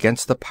guard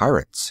against the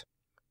pirates.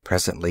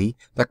 Presently,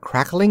 the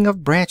crackling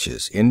of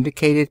branches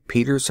indicated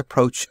Peter's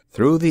approach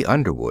through the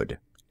underwood.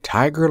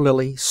 Tiger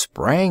Lily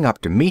sprang up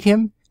to meet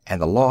him,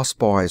 and the lost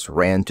boys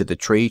ran to the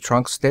tree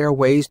trunk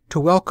stairways to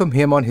welcome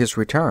him on his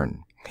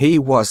return. He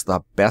was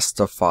the best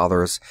of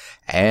fathers,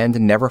 and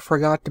never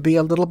forgot to be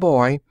a little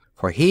boy,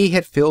 for he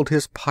had filled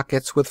his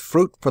pockets with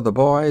fruit for the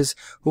boys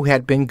who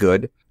had been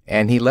good,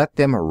 and he let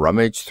them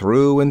rummage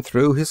through and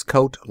through his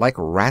coat like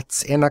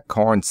rats in a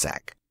corn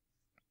sack.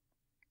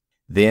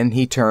 Then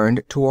he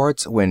turned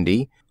towards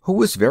Wendy, who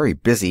was very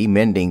busy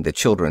mending the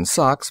children's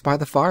socks by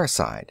the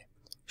fireside.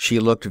 She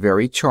looked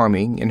very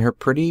charming in her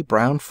pretty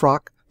brown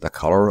frock, the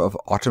color of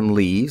autumn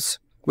leaves,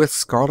 with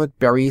scarlet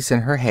berries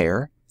in her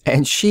hair,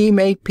 and she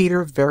made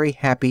Peter very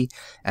happy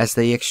as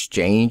they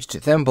exchanged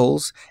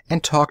thimbles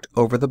and talked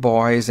over the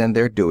boys and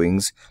their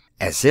doings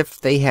as if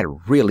they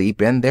had really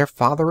been their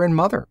father and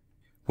mother.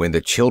 When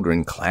the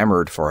children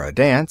clamored for a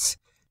dance,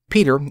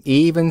 Peter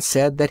even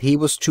said that he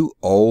was too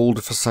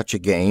old for such a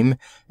game,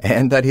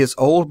 and that his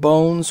old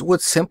bones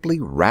would simply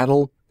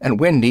rattle, and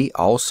Wendy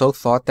also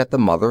thought that the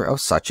mother of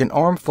such an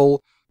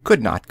armful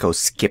could not go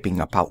skipping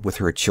about with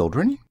her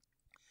children.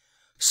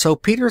 So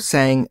Peter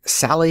sang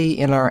 "Sally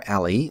in Our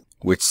Alley,"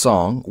 which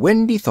song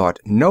Wendy thought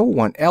no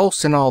one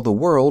else in all the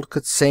world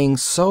could sing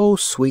so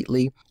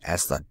sweetly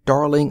as the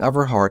darling of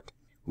her heart,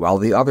 while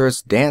the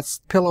others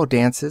danced pillow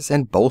dances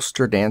and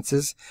bolster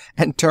dances,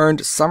 and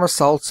turned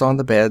somersaults on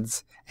the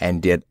beds,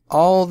 and did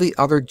all the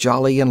other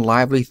jolly and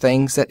lively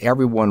things that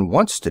everyone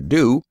wants to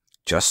do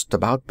just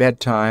about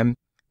bedtime,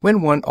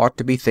 when one ought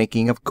to be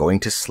thinking of going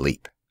to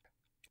sleep.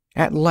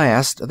 At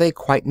last they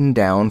quietened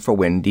down for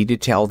Wendy to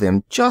tell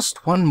them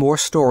just one more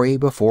story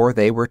before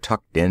they were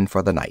tucked in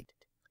for the night.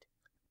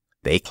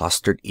 They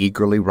clustered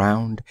eagerly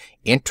round,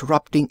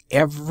 interrupting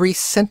every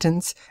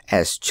sentence,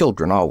 as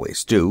children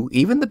always do,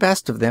 even the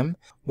best of them,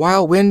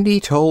 while Wendy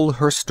told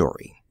her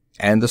story.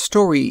 And the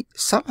story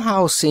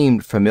somehow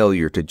seemed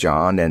familiar to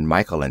John and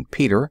Michael and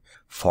Peter,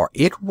 for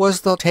it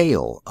was the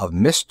tale of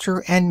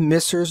Mr. and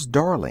Mrs.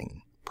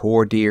 Darling,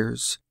 poor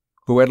dears,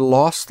 who had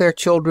lost their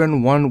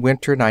children one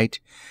winter night,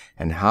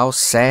 and how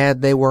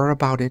sad they were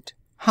about it,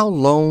 how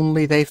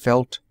lonely they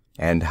felt,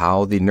 and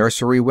how the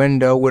nursery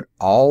window would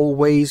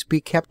always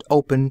be kept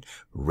open,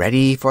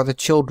 ready for the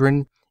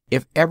children,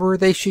 if ever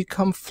they should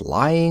come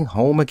flying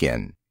home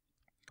again.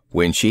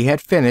 When she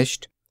had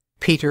finished,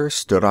 Peter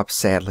stood up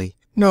sadly.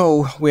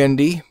 "No,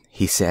 Wendy,"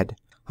 he said,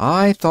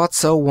 "I thought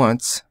so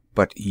once,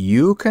 but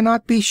you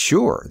cannot be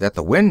sure that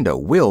the window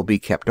will be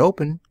kept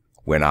open.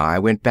 When I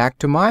went back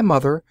to my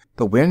mother,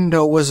 the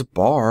window was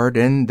barred,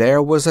 and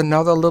there was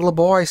another little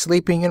boy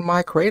sleeping in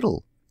my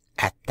cradle."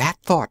 At that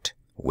thought,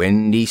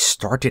 Wendy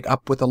started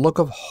up with a look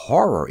of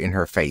horror in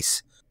her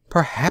face.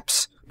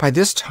 "Perhaps by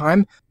this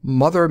time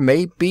mother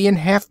may be in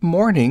half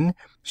mourning,"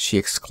 she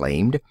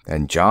exclaimed,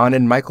 and John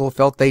and Michael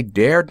felt they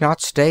dared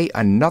not stay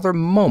another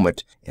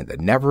moment in the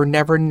Never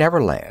Never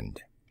Never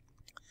Land.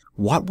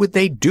 What would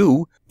they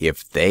do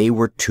if they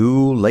were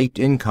too late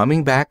in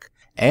coming back,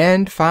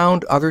 and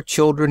found other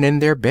children in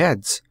their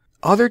beds,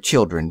 other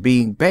children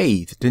being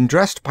bathed and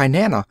dressed by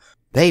Nana?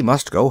 They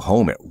must go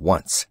home at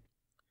once.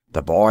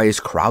 The boys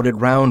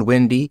crowded round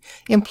Wendy,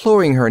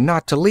 imploring her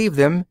not to leave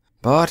them,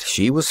 but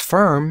she was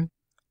firm.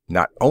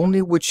 Not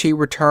only would she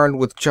return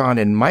with John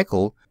and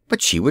Michael,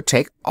 but she would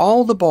take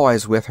all the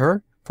boys with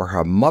her, for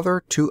her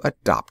mother to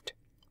adopt.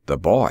 The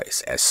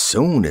boys, as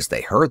soon as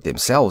they heard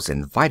themselves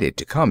invited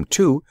to come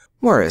too,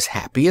 were as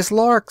happy as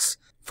larks,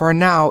 for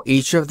now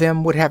each of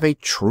them would have a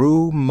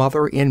true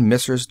mother in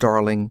Mrs.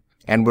 Darling,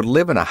 and would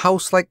live in a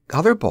house like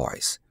other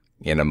boys.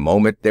 In a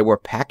moment they were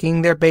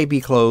packing their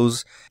baby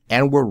clothes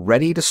and were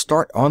ready to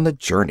start on the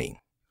journey.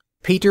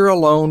 Peter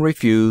alone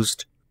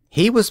refused.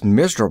 He was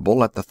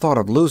miserable at the thought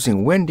of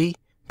losing Wendy,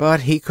 but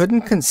he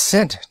couldn't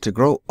consent to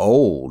grow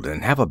old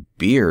and have a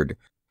beard,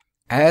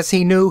 as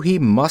he knew he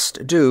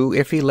must do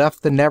if he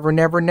left the Never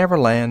Never Never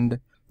Land.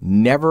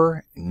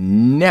 Never,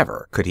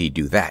 never could he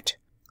do that.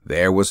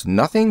 There was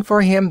nothing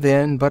for him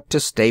then but to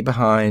stay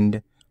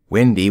behind.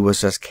 Wendy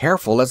was as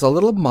careful as a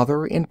little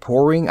mother in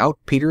pouring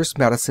out Peter's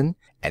medicine,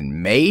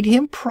 and made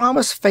him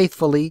promise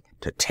faithfully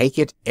to take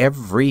it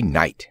every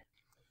night.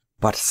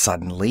 But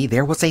suddenly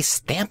there was a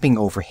stamping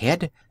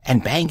overhead,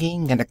 and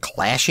banging, and a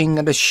clashing,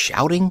 and a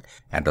shouting,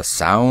 and a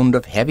sound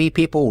of heavy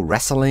people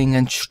wrestling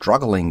and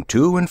struggling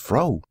to and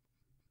fro.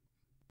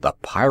 The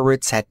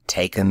pirates had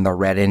taken the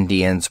Red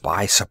Indians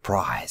by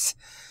surprise.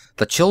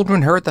 The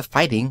children heard the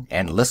fighting,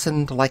 and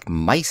listened like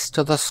mice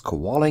to the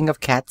squalling of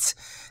cats,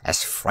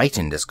 as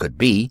frightened as could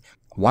be,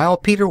 while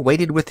Peter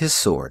waited with his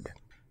sword.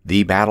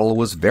 The battle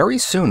was very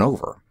soon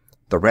over.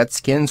 The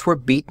redskins were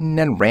beaten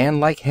and ran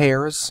like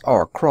hares,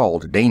 or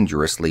crawled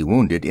dangerously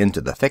wounded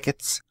into the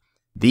thickets.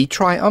 The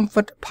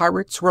triumphant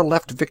pirates were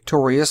left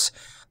victorious,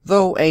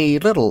 though a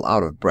little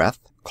out of breath,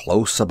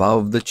 close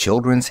above the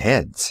children's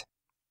heads.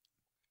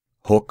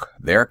 Hook,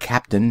 their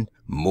captain,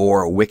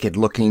 more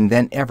wicked-looking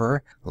than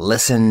ever,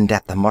 listened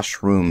at the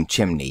mushroom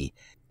chimney.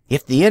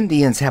 "If the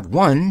Indians have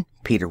won,"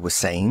 Peter was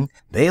saying,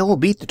 "they'll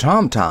beat the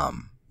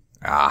tom-tom."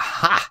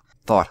 "Aha!"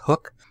 thought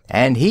Hook,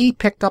 and he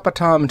picked up a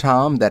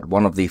tom-tom that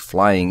one of the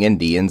flying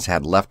Indians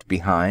had left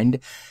behind,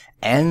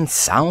 and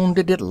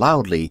sounded it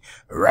loudly.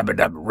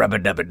 Rub-a-dub,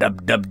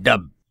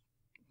 rub-a-dub-a-dub-dub-dub.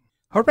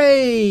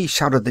 "Hooray!"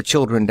 shouted the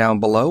children down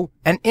below.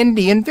 "An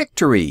Indian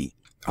victory!"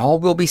 "All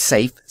will be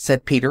safe,"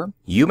 said Peter.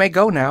 "You may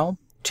go now.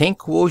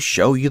 Tink will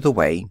show you the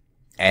way."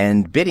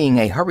 And bidding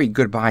a hurried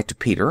goodbye to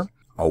Peter,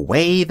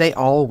 away they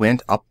all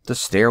went up the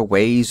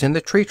stairways in the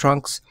tree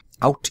trunks,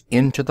 out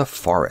into the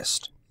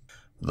forest.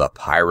 The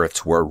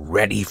pirates were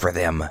ready for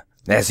them.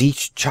 As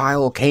each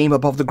child came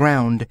above the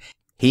ground,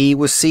 he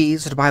was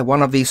seized by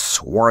one of these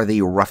swarthy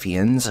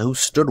ruffians who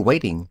stood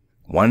waiting.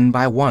 One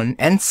by one,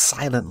 and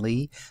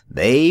silently,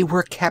 they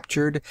were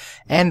captured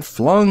and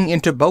flung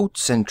into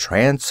boats and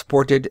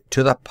transported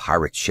to the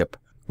pirate ship,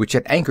 which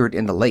had anchored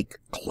in the lake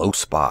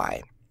close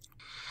by.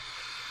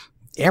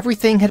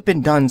 Everything had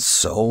been done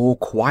so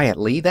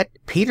quietly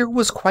that Peter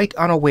was quite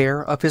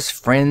unaware of his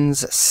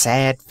friend's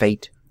sad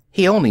fate.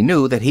 He only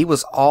knew that he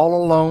was all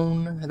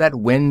alone, that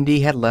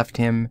Wendy had left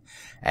him,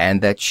 and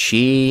that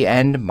she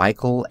and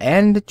Michael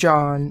and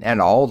John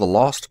and all the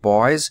lost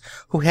boys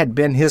who had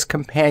been his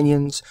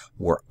companions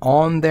were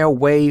on their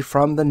way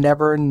from the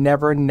Never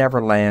Never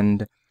Never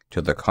Land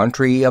to the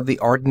country of the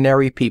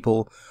ordinary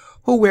people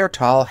who wear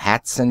tall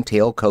hats and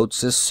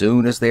tailcoats as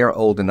soon as they are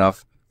old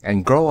enough,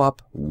 and grow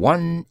up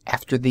one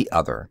after the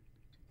other.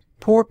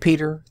 Poor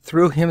Peter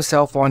threw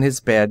himself on his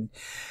bed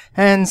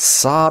and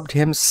sobbed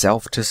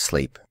himself to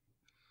sleep.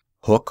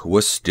 Hook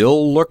was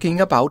still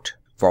lurking about,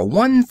 for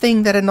one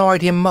thing that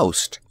annoyed him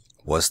most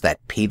was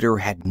that Peter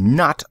had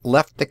not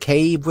left the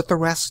cave with the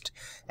rest,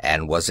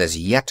 and was as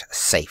yet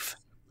safe.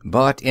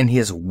 But in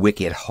his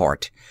wicked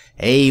heart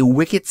a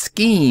wicked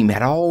scheme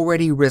had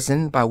already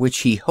risen by which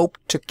he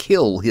hoped to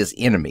kill his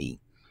enemy.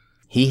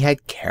 He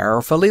had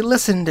carefully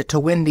listened to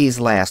Wendy's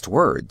last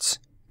words.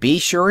 "Be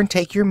sure and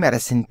take your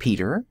medicine,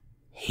 Peter."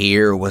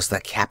 Here was the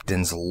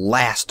captain's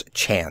last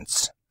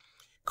chance.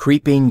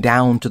 Creeping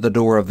down to the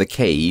door of the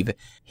cave,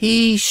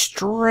 he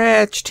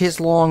stretched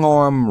his long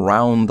arm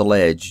round the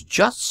ledge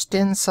just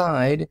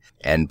inside,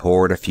 and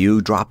poured a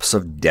few drops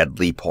of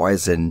deadly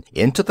poison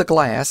into the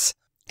glass,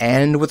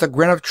 and with a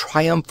grin of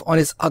triumph on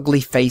his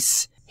ugly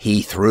face,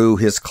 he threw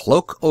his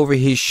cloak over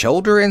his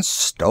shoulder and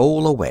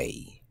stole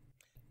away.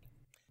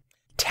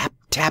 Tap,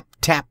 tap,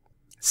 tap.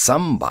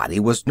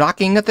 Somebody was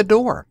knocking at the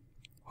door.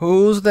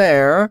 "Who's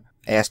there?"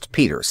 asked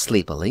Peter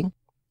sleepily.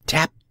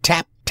 Tap,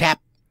 tap, tap.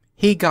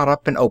 He got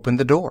up and opened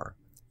the door.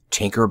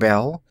 Tinker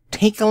Bell,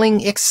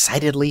 tinkling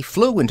excitedly,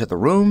 flew into the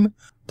room.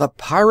 "The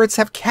pirates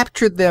have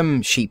captured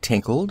them," she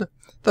tinkled.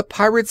 "The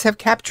pirates have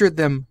captured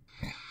them."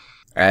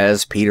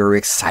 As Peter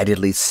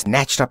excitedly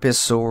snatched up his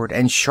sword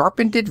and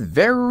sharpened it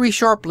very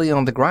sharply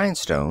on the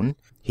grindstone,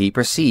 he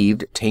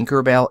perceived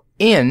Tinker Bell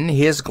in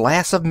his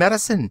glass of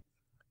medicine.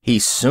 He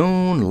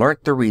soon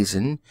learnt the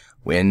reason,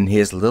 when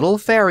his little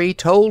fairy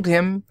told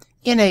him,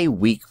 in a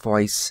weak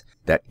voice,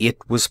 that it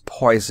was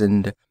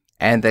poisoned,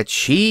 and that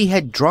she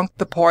had drunk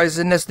the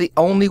poison as the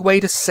only way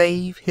to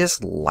save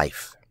his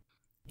life.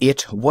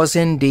 It was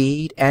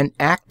indeed an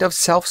act of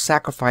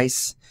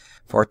self-sacrifice,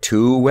 for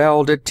too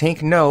well did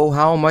Tink know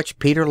how much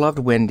Peter loved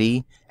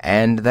Wendy,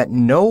 and that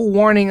no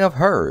warning of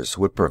hers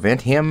would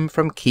prevent him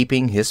from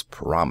keeping his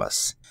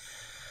promise.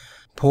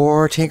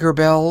 Poor Tinker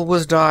Bell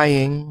was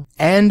dying,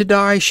 and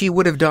die she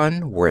would have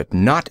done were it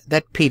not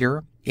that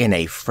Peter, in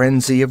a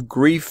frenzy of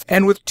grief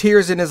and with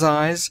tears in his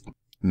eyes,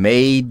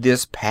 made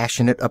this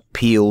passionate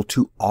appeal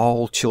to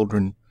all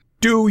children.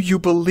 Do you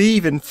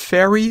believe in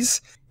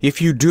fairies?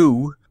 If you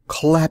do,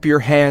 clap your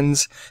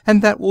hands,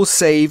 and that will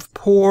save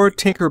poor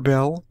Tinker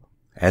Bell."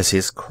 As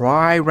his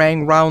cry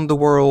rang round the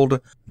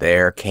world,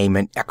 there came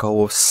an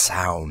echo of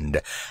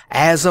sound,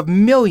 as of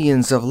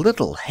millions of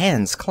little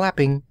hands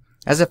clapping,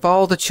 as if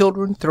all the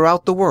children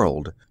throughout the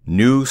world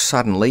knew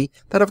suddenly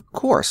that of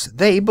course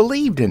they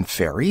believed in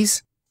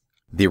fairies.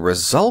 The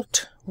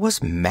result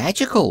was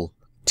magical.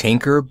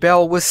 Tinker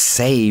Bell was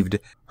saved.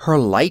 Her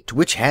light,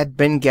 which had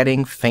been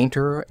getting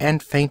fainter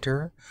and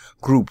fainter,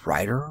 grew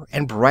brighter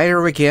and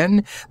brighter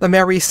again. The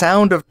merry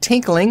sound of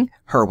tinkling,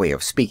 her way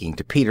of speaking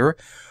to Peter,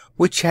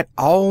 which had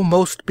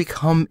almost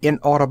become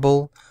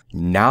inaudible,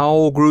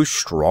 now grew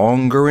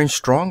stronger and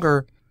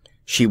stronger.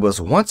 She was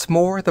once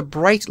more the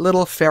bright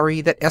little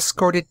fairy that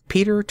escorted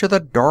Peter to the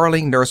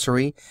darling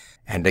nursery,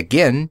 and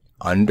again,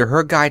 under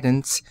her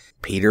guidance,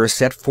 Peter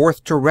set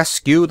forth to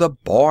rescue the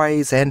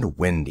boys and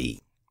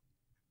Wendy.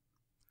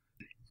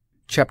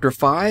 Chapter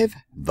 5.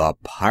 The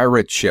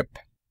Pirate Ship.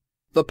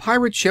 The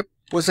pirate ship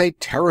was a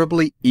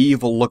terribly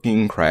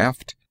evil-looking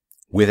craft,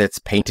 with its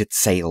painted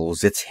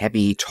sails, its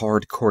heavy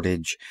tarred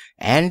cordage,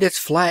 and its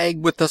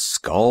flag with the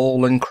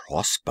skull and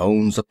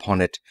crossbones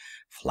upon it,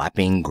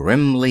 flapping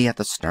grimly at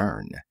the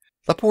stern.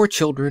 The poor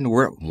children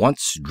were at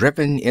once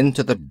driven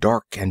into the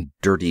dark and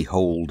dirty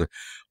hold,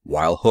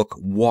 while Hook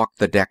walked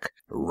the deck,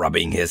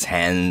 rubbing his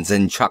hands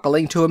and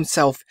chuckling to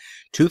himself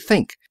to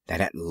think that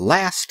at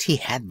last he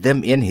had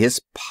them in his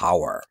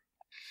power.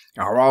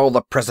 "Are all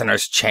the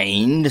prisoners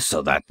chained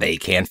so that they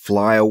can't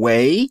fly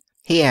away?"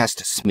 he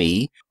asked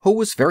Smee, who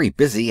was very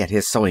busy at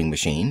his sewing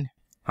machine.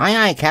 "Aye,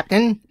 aye,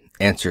 Captain,"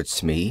 answered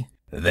Smee.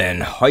 "Then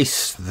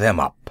hoist them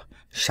up,"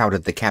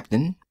 shouted the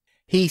captain.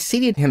 He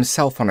seated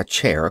himself on a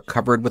chair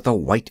covered with a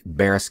white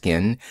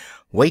bearskin,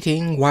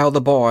 waiting while the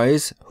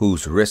boys,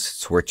 whose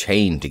wrists were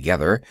chained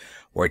together,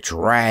 were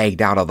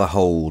dragged out of the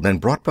hold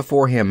and brought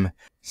before him.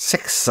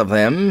 6 of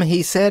them,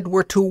 he said,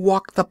 were to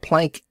walk the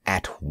plank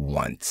at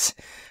once,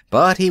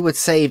 but he would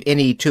save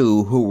any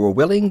 2 who were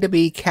willing to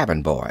be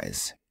cabin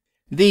boys.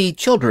 The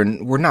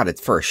children were not at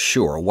first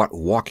sure what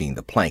walking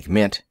the plank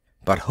meant,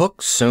 but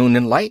Hook soon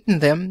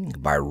enlightened them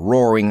by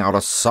roaring out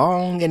a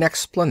song in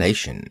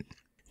explanation.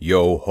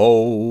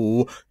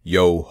 Yo-ho,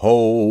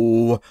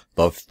 yo-ho,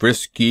 the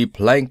frisky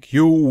plank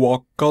you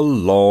walk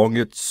along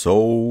it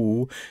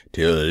so,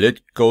 till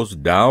it goes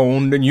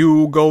down and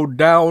you go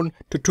down,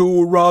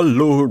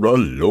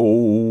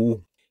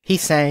 to-too-ra-lo-ra-lo. He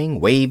sang,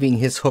 waving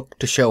his hook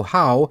to show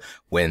how,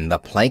 when the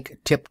plank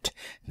tipped,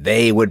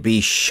 they would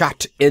be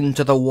shot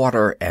into the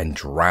water and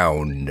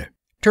drowned.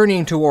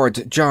 Turning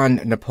towards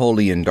John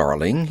Napoleon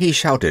Darling, he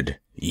shouted,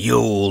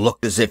 "You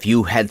look as if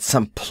you had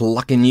some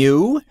pluck in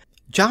you."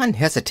 John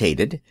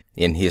hesitated.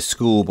 In his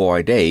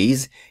schoolboy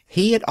days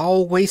he had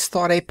always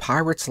thought a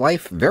pirate's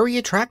life very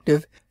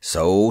attractive,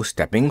 so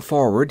stepping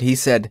forward he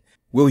said,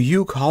 "Will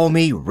you call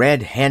me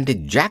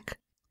Red-Handed Jack?"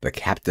 The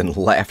captain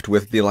laughed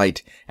with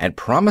delight, and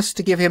promised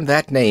to give him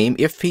that name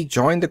if he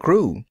joined the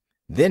crew.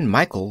 Then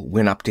Michael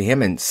went up to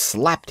him and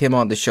slapped him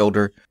on the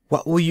shoulder.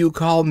 "What will you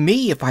call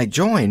me if I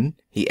join?"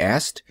 he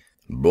asked.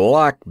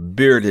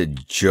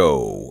 "Black-bearded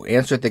Joe,"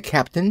 answered the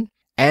captain,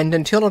 and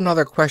until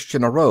another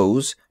question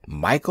arose,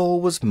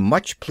 Michael was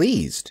much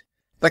pleased.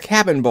 The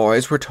cabin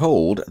boys were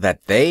told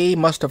that they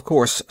must of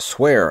course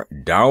swear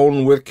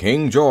 "Down with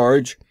King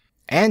George,"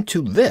 and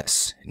to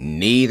this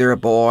neither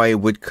boy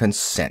would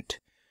consent.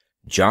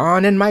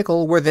 John and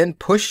Michael were then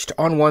pushed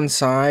on one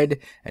side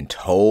and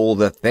told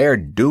that their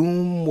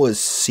doom was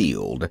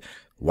sealed,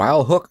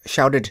 while Hook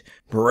shouted,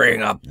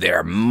 "Bring up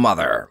their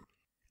mother."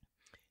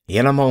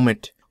 In a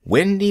moment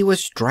Wendy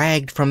was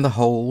dragged from the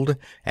hold,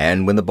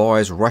 and when the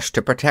boys rushed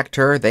to protect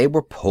her they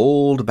were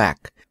pulled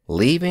back,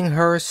 leaving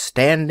her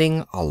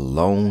standing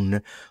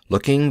alone,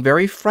 looking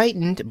very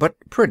frightened but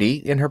pretty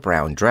in her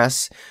brown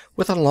dress,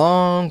 with a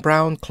long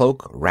brown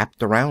cloak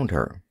wrapped around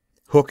her.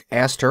 Hook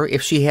asked her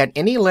if she had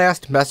any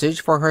last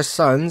message for her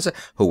sons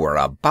who were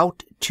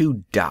about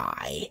to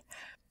die.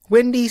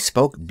 Wendy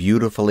spoke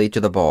beautifully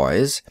to the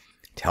boys,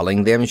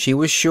 telling them she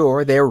was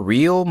sure their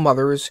real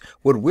mothers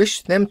would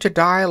wish them to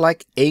die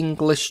like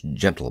English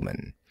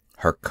gentlemen.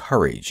 Her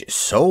courage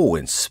so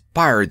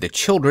inspired the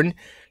children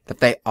that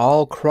they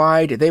all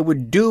cried they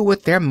would do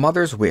what their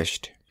mothers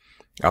wished.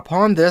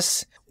 Upon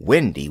this,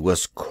 Wendy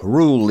was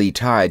cruelly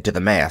tied to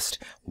the mast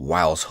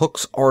whilst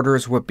Hook's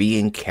orders were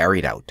being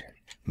carried out.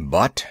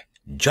 But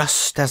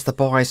just as the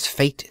boys'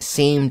 fate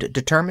seemed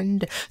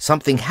determined,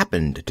 something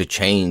happened to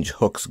change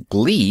Hook's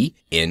glee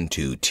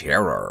into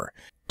terror.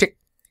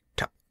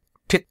 Tick-tock,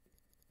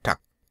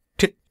 tick-tock,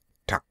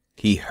 tick-tock,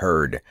 he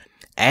heard,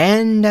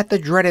 and at the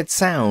dreaded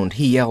sound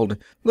he yelled,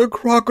 "The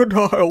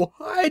crocodile!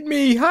 Hide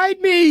me!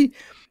 Hide me!"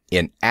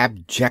 In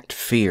abject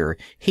fear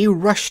he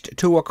rushed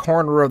to a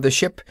corner of the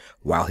ship,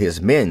 while his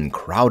men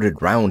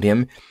crowded round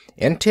him,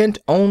 intent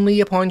only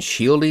upon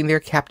shielding their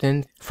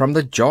captain from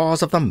the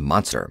jaws of the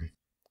monster.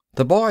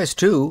 The boys,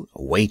 too,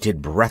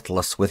 waited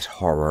breathless with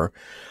horror.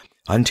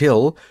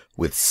 until,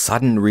 with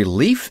sudden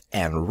relief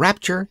and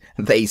rapture,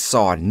 they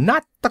saw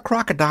not the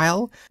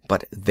crocodile,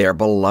 but their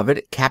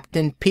beloved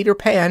Captain Peter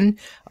Pan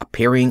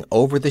appearing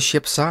over the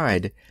ship's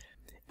side.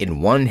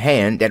 In one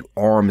hand, at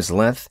arm's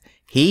length,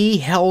 he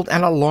held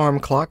an alarm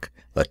clock,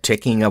 the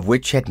ticking of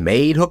which had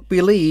made Hook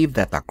believe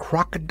that the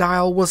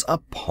crocodile was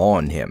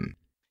upon him.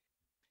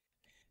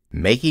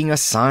 Making a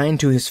sign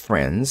to his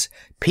friends,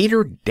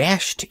 Peter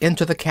dashed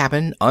into the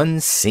cabin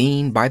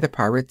unseen by the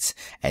pirates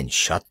and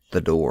shut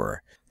the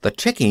door. The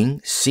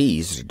ticking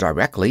ceased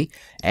directly,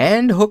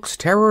 and Hook's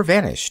terror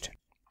vanished.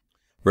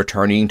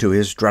 Returning to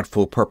his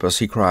dreadful purpose,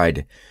 he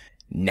cried,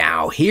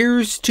 "Now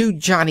here's to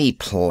Johnny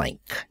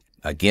Plank."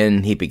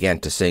 Again he began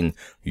to sing,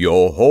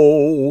 yo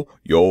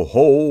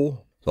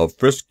ho, the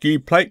frisky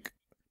plank.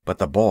 But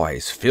the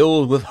boys,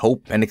 filled with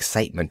hope and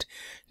excitement,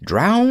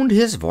 drowned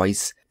his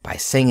voice by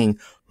singing,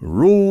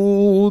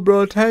 "Rule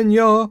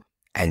Britannia,"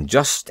 and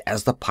just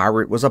as the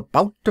pirate was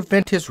about to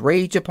vent his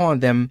rage upon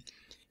them,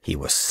 he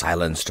was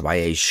silenced by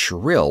a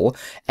shrill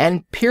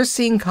and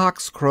piercing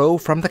cock's crow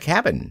from the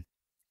cabin.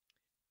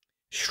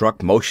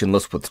 Struck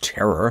motionless with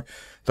terror,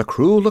 the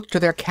crew looked to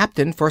their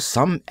captain for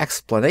some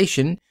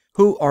explanation,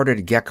 who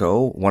ordered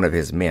Gecko, one of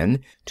his men,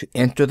 to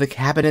enter the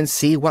cabin and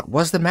see what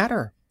was the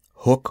matter.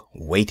 Hook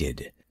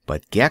waited,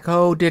 but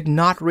Gecko did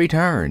not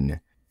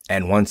return,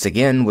 and once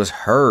again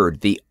was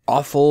heard the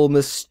awful,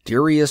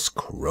 mysterious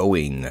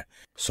crowing.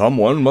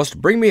 "Someone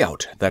must bring me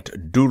out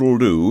that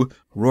doodle-doo,"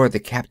 roared the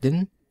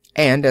captain,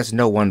 and as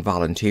no one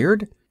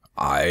volunteered,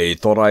 "I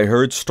thought I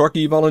heard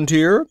Starkey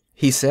volunteer,"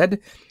 he said,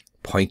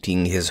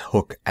 pointing his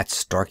hook at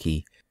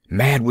Starkey.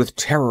 Mad with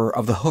terror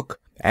of the hook,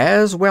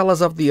 as well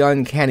as of the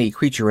uncanny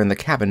creature in the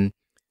cabin,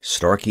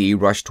 Starkey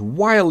rushed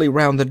wildly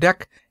round the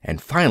deck,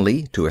 and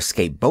finally, to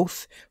escape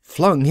both,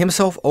 flung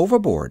himself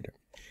overboard.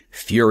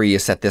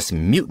 Furious at this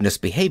mutinous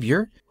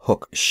behavior,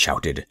 Hook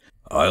shouted,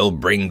 "I'll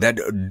bring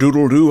that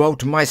doodle-doo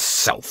out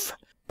myself."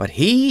 But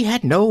he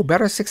had no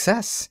better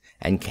success,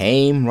 and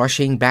came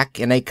rushing back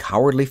in a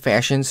cowardly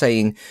fashion,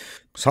 saying,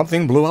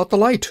 "Something blew out the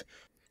light."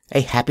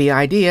 A happy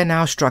idea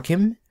now struck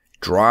him.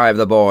 "Drive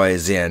the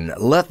boys in.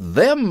 Let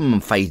them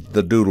fight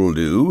the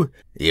doodle-doo.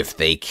 If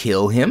they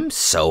kill him,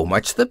 so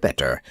much the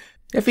better.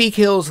 If he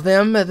kills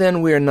them,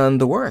 then we're none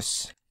the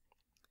worse."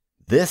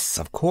 This,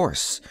 of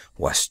course,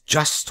 was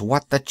just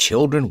what the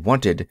children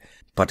wanted,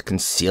 but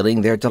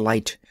concealing their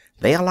delight,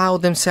 they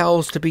allowed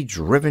themselves to be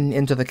driven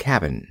into the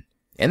cabin.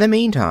 In the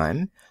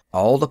meantime,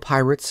 all the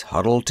pirates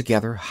huddled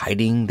together,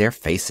 hiding their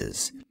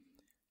faces.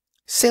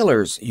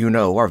 Sailors, you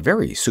know, are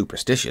very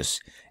superstitious,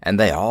 and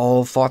they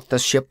all thought the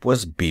ship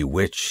was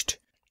bewitched.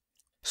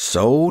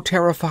 So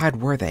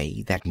terrified were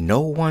they that no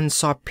one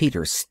saw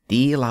Peter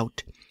steal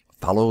out,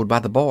 followed by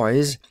the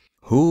boys,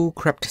 who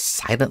crept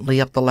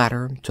silently up the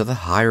ladder to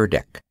the higher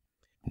deck.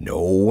 No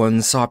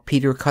one saw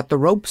Peter cut the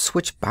ropes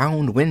which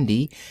bound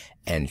Wendy,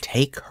 and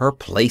take her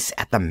place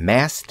at the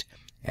mast,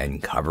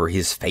 and cover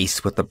his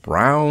face with the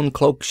brown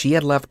cloak she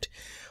had left,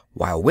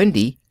 while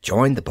Wendy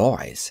joined the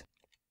boys.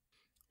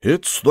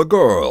 "It's the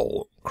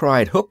girl!"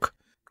 cried Hook.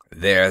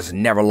 "There's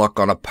never luck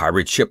on a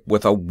pirate ship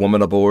with a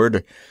woman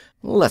aboard.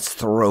 Let's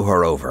throw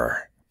her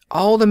over."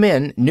 All the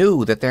men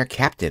knew that their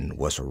captain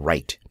was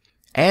right,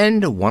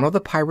 and one of the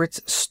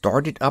pirates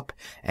started up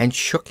and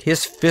shook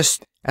his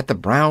fist at the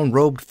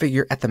brown-robed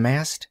figure at the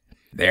mast.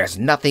 "There's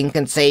nothing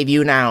can save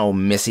you now,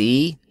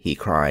 missy," he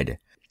cried.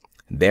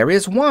 "There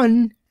is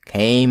one,"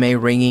 came a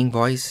ringing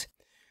voice,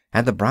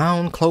 and the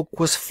brown cloak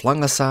was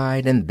flung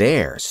aside, and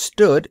there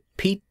stood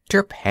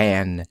Peter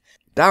Pan.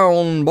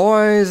 "Down,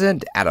 boys,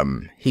 and at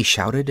 'em!" he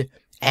shouted,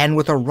 and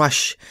with a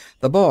rush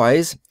the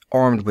boys,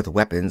 armed with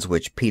weapons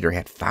which Peter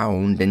had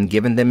found and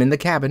given them in the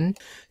cabin,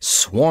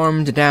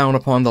 swarmed down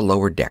upon the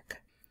lower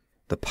deck.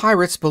 The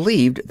pirates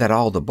believed that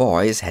all the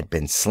boys had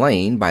been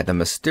slain by the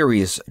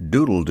mysterious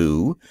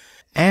doodle-doo,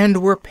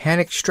 and were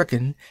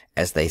panic-stricken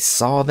as they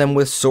saw them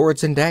with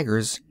swords and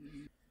daggers.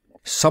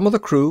 Some of the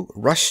crew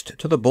rushed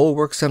to the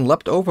bulwarks and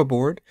leapt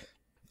overboard.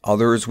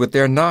 Others with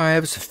their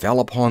knives fell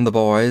upon the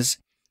boys,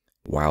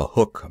 while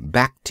Hook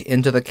backed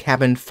into the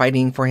cabin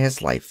fighting for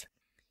his life.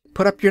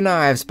 "Put up your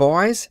knives,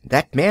 boys.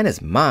 That man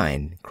is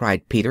mine,"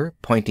 cried Peter,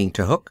 pointing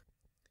to Hook.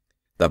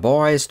 The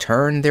boys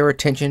turned their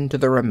attention to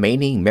the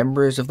remaining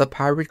members of the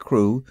pirate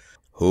crew,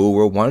 who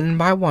were one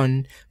by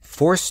one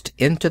forced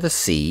into the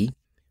sea,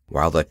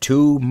 while the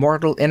two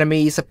mortal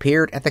enemies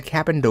appeared at the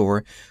cabin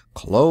door,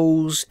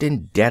 closed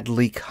in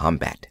deadly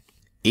combat.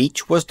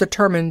 Each was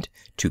determined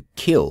to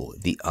kill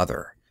the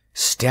other.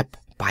 Step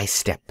by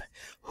step,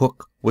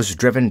 Hook was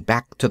driven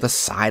back to the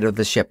side of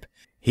the ship.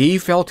 He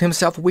felt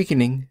himself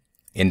weakening.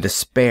 In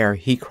despair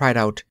he cried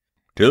out,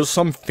 "'Tis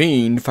some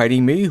fiend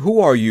fighting me. Who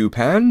are you,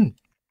 Pan?"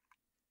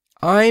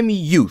 "I'm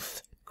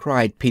Youth,"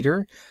 cried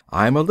Peter.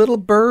 "I'm a little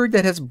bird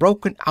that has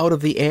broken out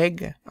of the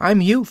egg. I'm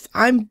Youth.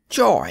 I'm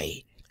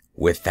Joy."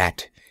 With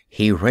that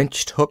he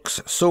wrenched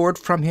Hook's sword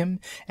from him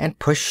and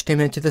pushed him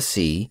into the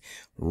sea,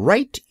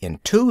 right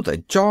into the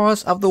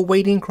jaws of the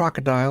waiting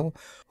crocodile,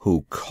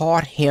 who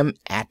caught him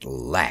at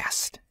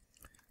last.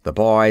 The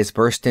boys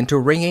burst into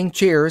ringing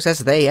cheers as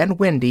they and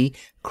Wendy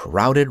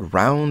crowded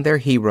round their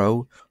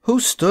hero, who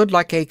stood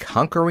like a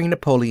conquering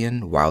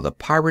Napoleon while the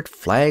pirate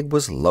flag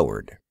was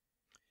lowered.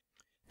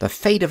 The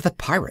fate of the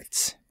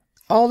pirates.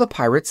 All the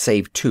pirates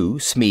save two,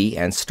 Smee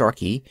and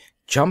Starkey,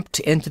 jumped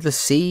into the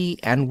sea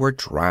and were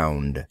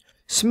drowned.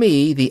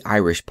 Smee, the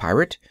Irish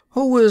pirate,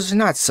 who was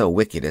not so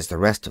wicked as the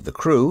rest of the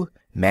crew,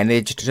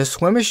 managed to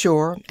swim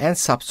ashore and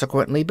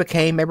subsequently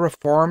became a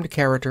reformed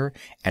character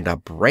and a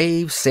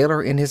brave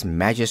sailor in His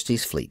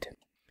Majesty's fleet.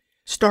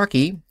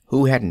 Starkey,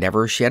 who had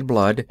never shed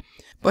blood,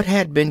 but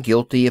had been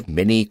guilty of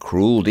many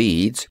cruel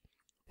deeds,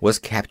 was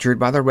captured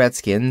by the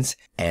Redskins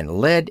and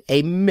led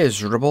a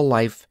miserable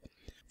life,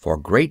 for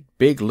Great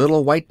Big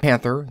Little White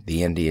Panther,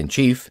 the Indian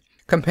chief,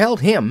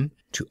 compelled him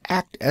to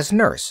act as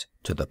nurse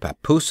to the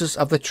papooses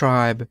of the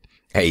tribe,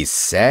 a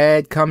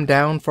sad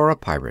come-down for a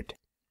pirate.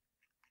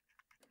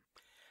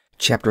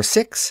 Chapter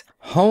 6.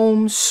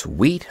 Home,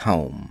 Sweet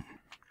Home.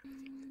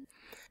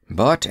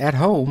 But at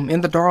home,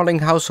 in the Darling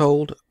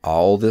household,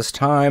 all this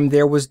time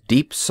there was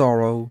deep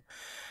sorrow.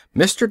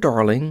 Mr.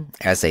 Darling,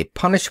 as a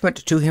punishment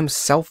to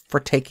himself for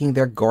taking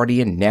their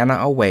guardian Nana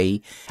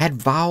away,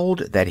 had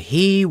vowed that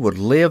he would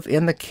live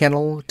in the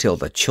kennel till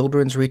the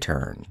children's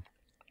return.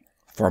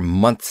 For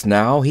months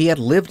now he had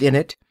lived in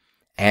it,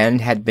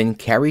 and had been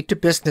carried to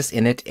business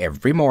in it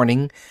every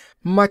morning,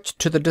 much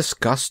to the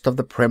disgust of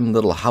the prim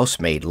little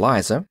housemaid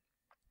Liza.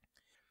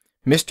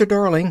 Mr.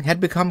 Darling had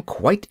become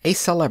quite a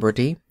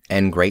celebrity,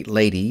 and great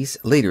ladies,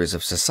 leaders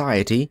of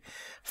society,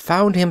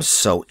 found him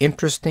so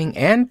interesting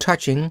and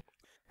touching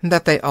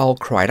that they all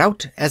cried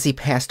out as he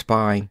passed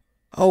by,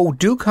 "Oh,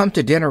 do come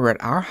to dinner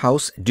at our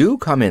house, do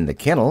come in the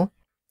kennel."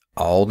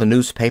 All the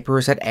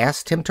newspapers had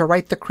asked him to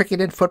write the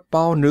cricket and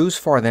football news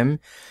for them,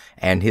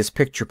 and his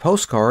picture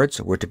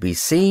postcards were to be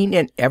seen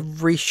in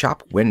every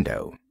shop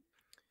window.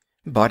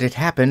 But it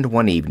happened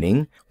one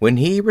evening, when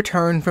he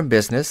returned from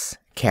business,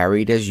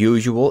 carried as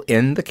usual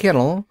in the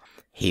kennel,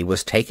 he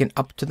was taken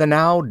up to the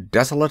now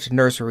desolate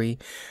nursery,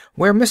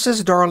 where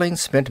Mrs. Darling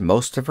spent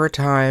most of her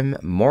time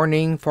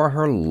mourning for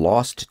her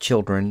lost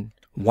children,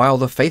 while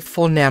the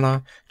faithful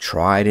Nana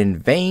tried in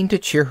vain to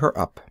cheer her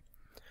up.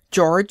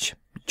 "George,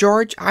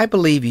 George, I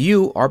believe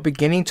you are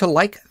beginning to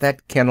like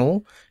that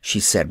kennel," she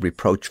said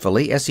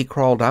reproachfully as he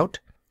crawled out.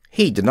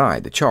 He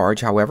denied the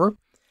charge, however,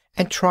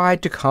 and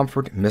tried to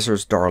comfort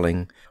Mrs.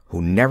 Darling,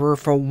 who never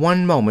for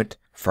one moment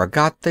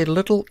forgot the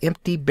little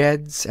empty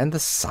beds and the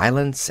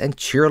silence and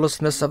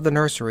cheerlessness of the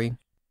nursery.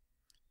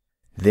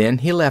 Then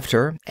he left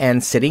her,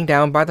 and sitting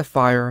down by the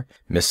fire,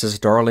 Mrs.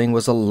 Darling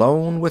was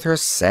alone with her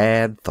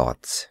sad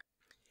thoughts.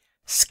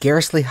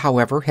 Scarcely,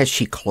 however, had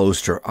she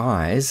closed her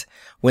eyes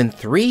when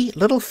three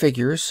little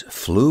figures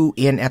flew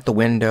in at the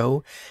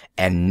window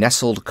and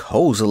nestled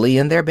cozily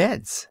in their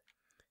beds.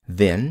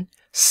 Then,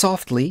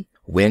 softly,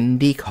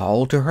 Wendy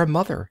called to her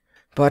mother.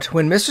 But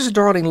when Mrs.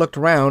 Darling looked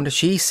round,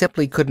 she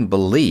simply couldn't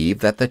believe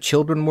that the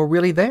children were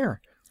really there.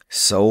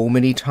 So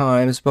many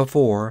times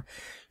before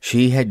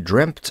she had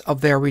dreamt of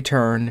their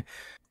return,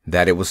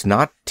 that it was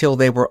not till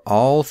they were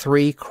all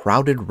three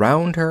crowded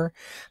round her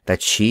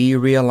that she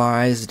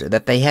realized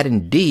that they had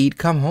indeed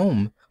come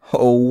home.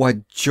 Oh,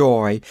 what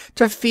joy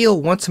to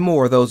feel once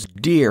more those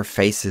dear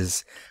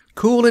faces,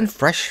 cool and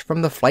fresh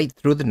from the flight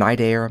through the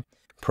night air,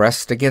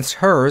 pressed against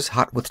hers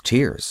hot with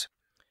tears.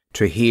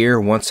 To hear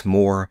once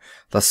more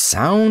the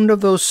sound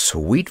of those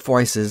sweet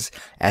voices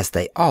as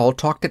they all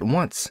talked at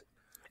once.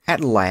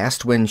 At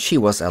last, when she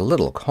was a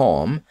little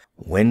calm,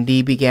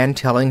 Wendy began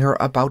telling her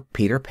about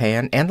Peter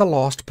Pan and the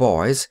lost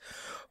boys,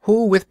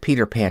 who, with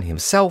Peter Pan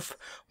himself,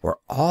 were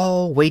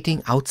all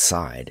waiting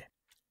outside.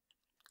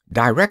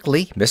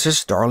 Directly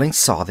Mrs. Darling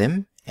saw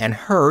them and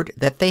heard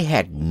that they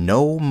had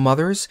no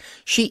mothers,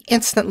 she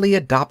instantly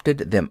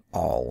adopted them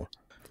all.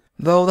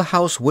 Though the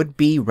house would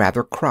be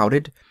rather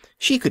crowded,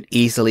 she could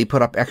easily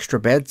put up extra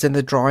beds in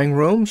the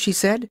drawing-room, she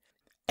said,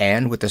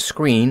 and with a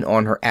screen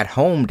on her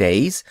at-home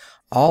days,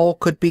 all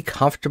could be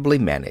comfortably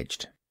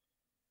managed.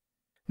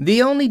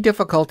 The only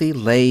difficulty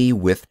lay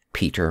with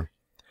Peter.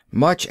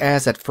 Much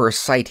as at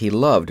first sight he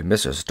loved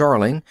Mrs.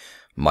 Darling,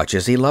 much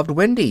as he loved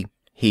Wendy,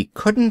 he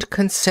couldn't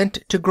consent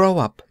to grow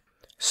up.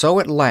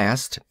 So at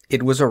last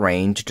it was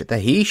arranged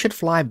that he should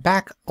fly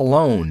back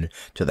alone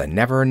to the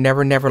Never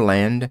Never Never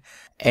Land,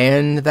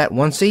 and that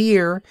once a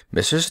year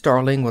Mrs.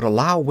 Darling would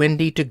allow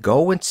Wendy to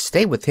go and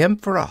stay with him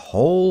for a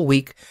whole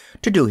week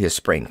to do his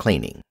spring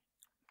cleaning.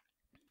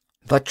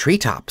 The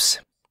treetops.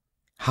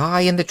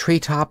 High in the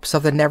treetops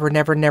of the Never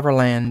Never Never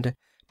Land,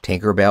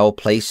 Tinker Bell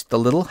placed the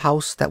little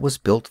house that was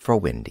built for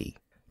Wendy.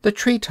 The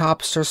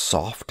treetops are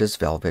soft as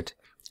velvet,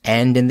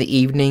 and in the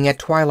evening at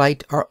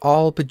twilight are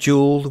all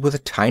bejeweled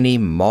with tiny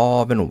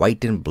mauve and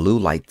white and blue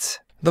lights.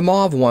 The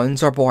mauve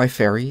ones are boy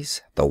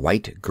fairies, the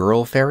white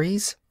girl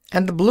fairies,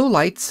 and the blue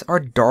lights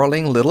are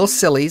darling little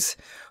sillies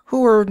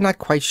who are not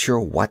quite sure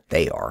what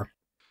they are.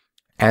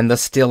 And the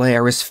still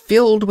air is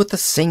filled with the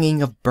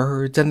singing of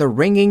birds and the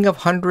ringing of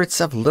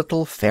hundreds of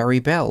little fairy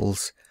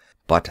bells.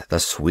 But the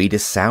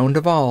sweetest sound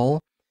of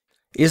all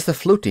is the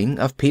fluting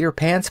of Peter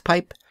Pan's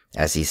pipe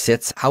as he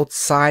sits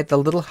outside the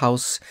little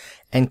house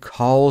and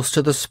calls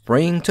to the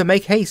spring to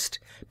make haste,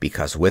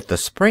 because with the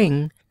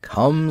spring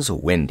comes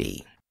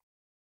Wendy.